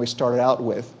parallelism than we started out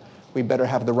with, we better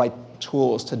have the right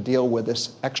tools to deal with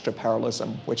this extra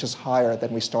parallelism, which is higher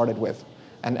than we started with.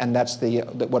 And that's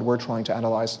what we're trying to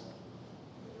analyze.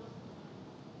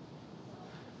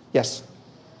 Yes?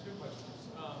 2 questions.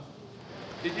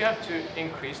 Did you have to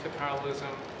increase the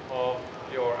parallelism of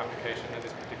your application in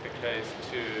this particular case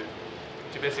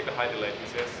to basically hide the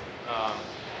latencies?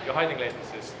 You're hiding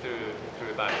latencies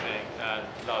through batching and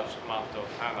large amount of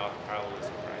timeout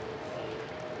parallelism,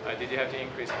 right? Did you have to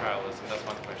increase parallelism? That's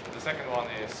one question. The second one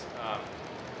is,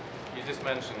 you just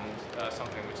mentioned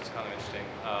something which is kind of interesting.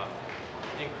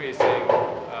 Increasing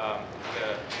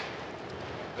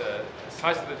the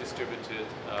size of the distributed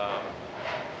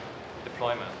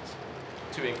deployment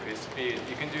to increase speed.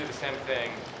 You can do the same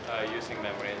thing using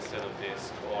memory instead of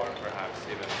disk, or perhaps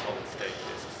even solid state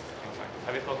disks, things like that.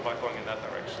 Have you thought about going in that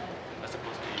direction as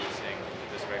opposed to using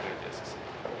just regular disks?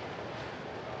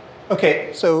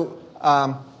 Okay, so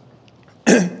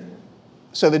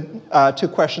so the 2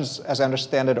 questions, as I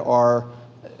understand it, are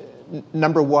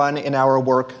number 1, in our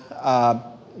work,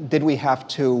 did we have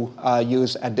to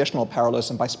use additional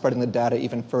parallelism by spreading the data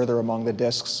even further among the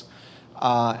disks?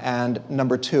 And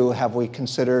number two, have we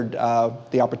considered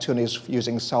the opportunities for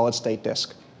using solid-state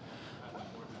disk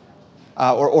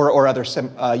or other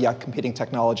competing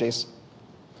technologies?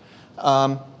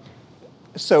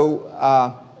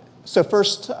 So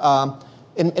first,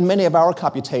 in many of our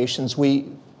computations,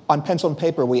 on pencil and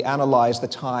paper, we analyze the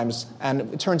times,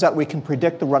 and it turns out we can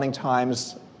predict the running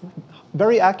times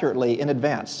very accurately in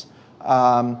advance.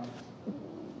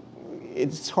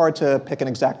 It's hard to pick an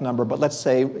exact number, but let's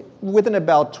say within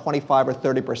about 25 or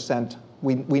 30%,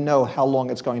 we know how long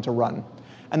it's going to run.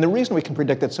 And the reason we can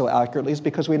predict it so accurately is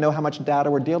because we know how much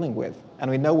data we're dealing with, and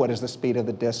we know what is the speed of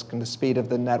the disk and the speed of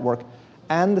the network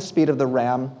and the speed of the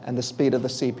RAM and the speed of the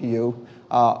CPU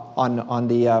on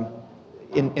the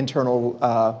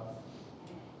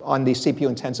on the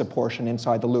CPU-intensive portion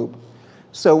inside the loop.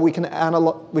 So we can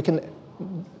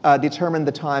determine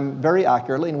the time very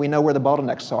accurately, and we know where the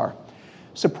bottlenecks are.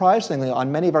 Surprisingly,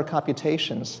 on many of our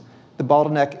computations, the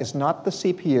bottleneck is not the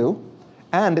CPU,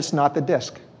 and it's not the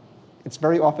disk. It's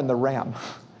very often the RAM.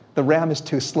 The RAM is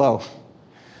too slow.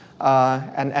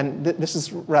 This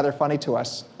is rather funny to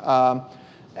us.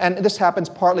 And this happens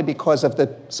partly because of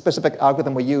the specific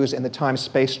algorithm we use in the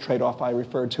time-space trade-off I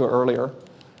referred to earlier.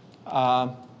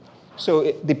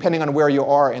 Depending on where you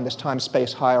are in this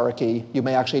time-space hierarchy, you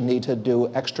may actually need to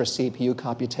do extra CPU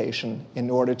computation in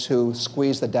order to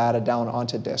squeeze the data down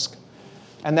onto disk.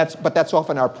 But that's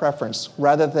often our preference.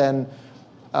 Rather than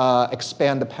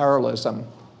expand the parallelism,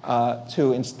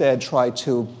 to instead try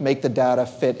to make the data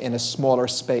fit in a smaller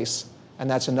space. And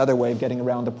that's another way of getting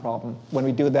around the problem. When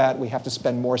we do that, we have to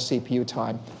spend more CPU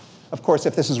time. Of course,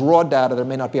 if this is raw data, there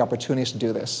may not be opportunities to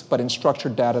do this. But in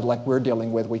structured data like we're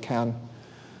dealing with, we can.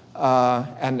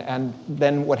 And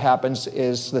then what happens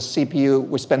is we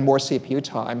spend more CPU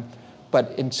time.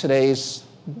 But in today's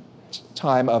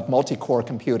time of multi-core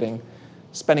computing,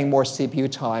 spending more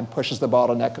CPU time pushes the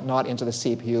bottleneck not into the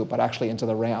CPU, but actually into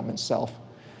the RAM itself.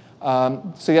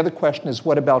 So the other question is,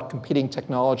 what about competing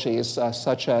technologies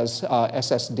such as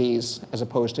SSDs as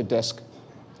opposed to disk?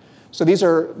 So these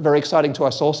are very exciting to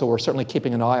us also. We're certainly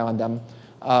keeping an eye on them.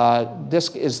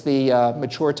 Disk is the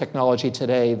mature technology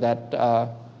today that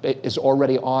is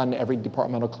already on every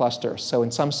departmental cluster. So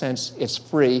in some sense, it's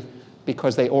free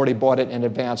because they already bought it in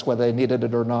advance, whether they needed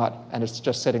it or not, and it's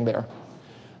just sitting there.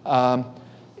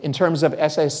 In terms of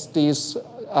SSDs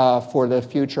for the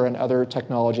future and other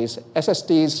technologies,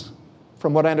 SSDs,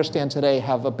 from what I understand today,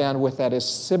 have a bandwidth that is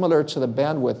similar to the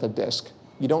bandwidth of disk.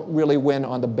 You don't really win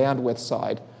on the bandwidth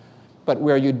side, but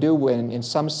where you do win in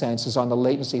some sense is on the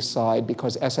latency side,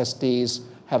 because SSDs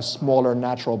have smaller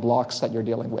natural blocks that you're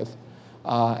dealing with.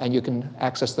 And you can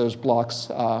access those blocks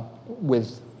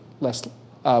with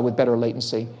better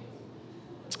latency.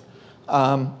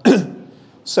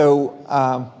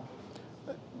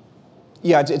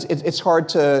 Yeah, it's hard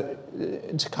to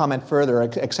comment further,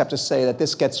 except to say that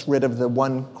this gets rid of the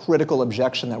one critical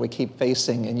objection that we keep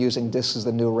facing in using disk as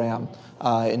the new RAM,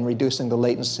 in reducing the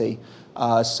latency.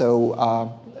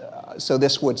 So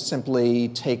this would simply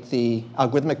take the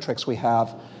algorithmic tricks we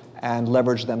have and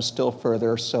leverage them still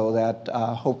further so that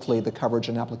hopefully the coverage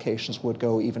and applications would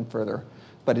go even further.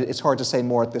 But it's hard to say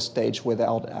more at this stage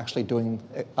without actually doing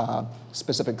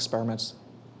specific experiments.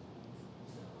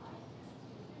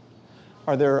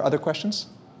 Are there other questions?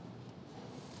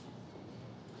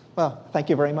 Well, thank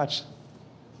you very much.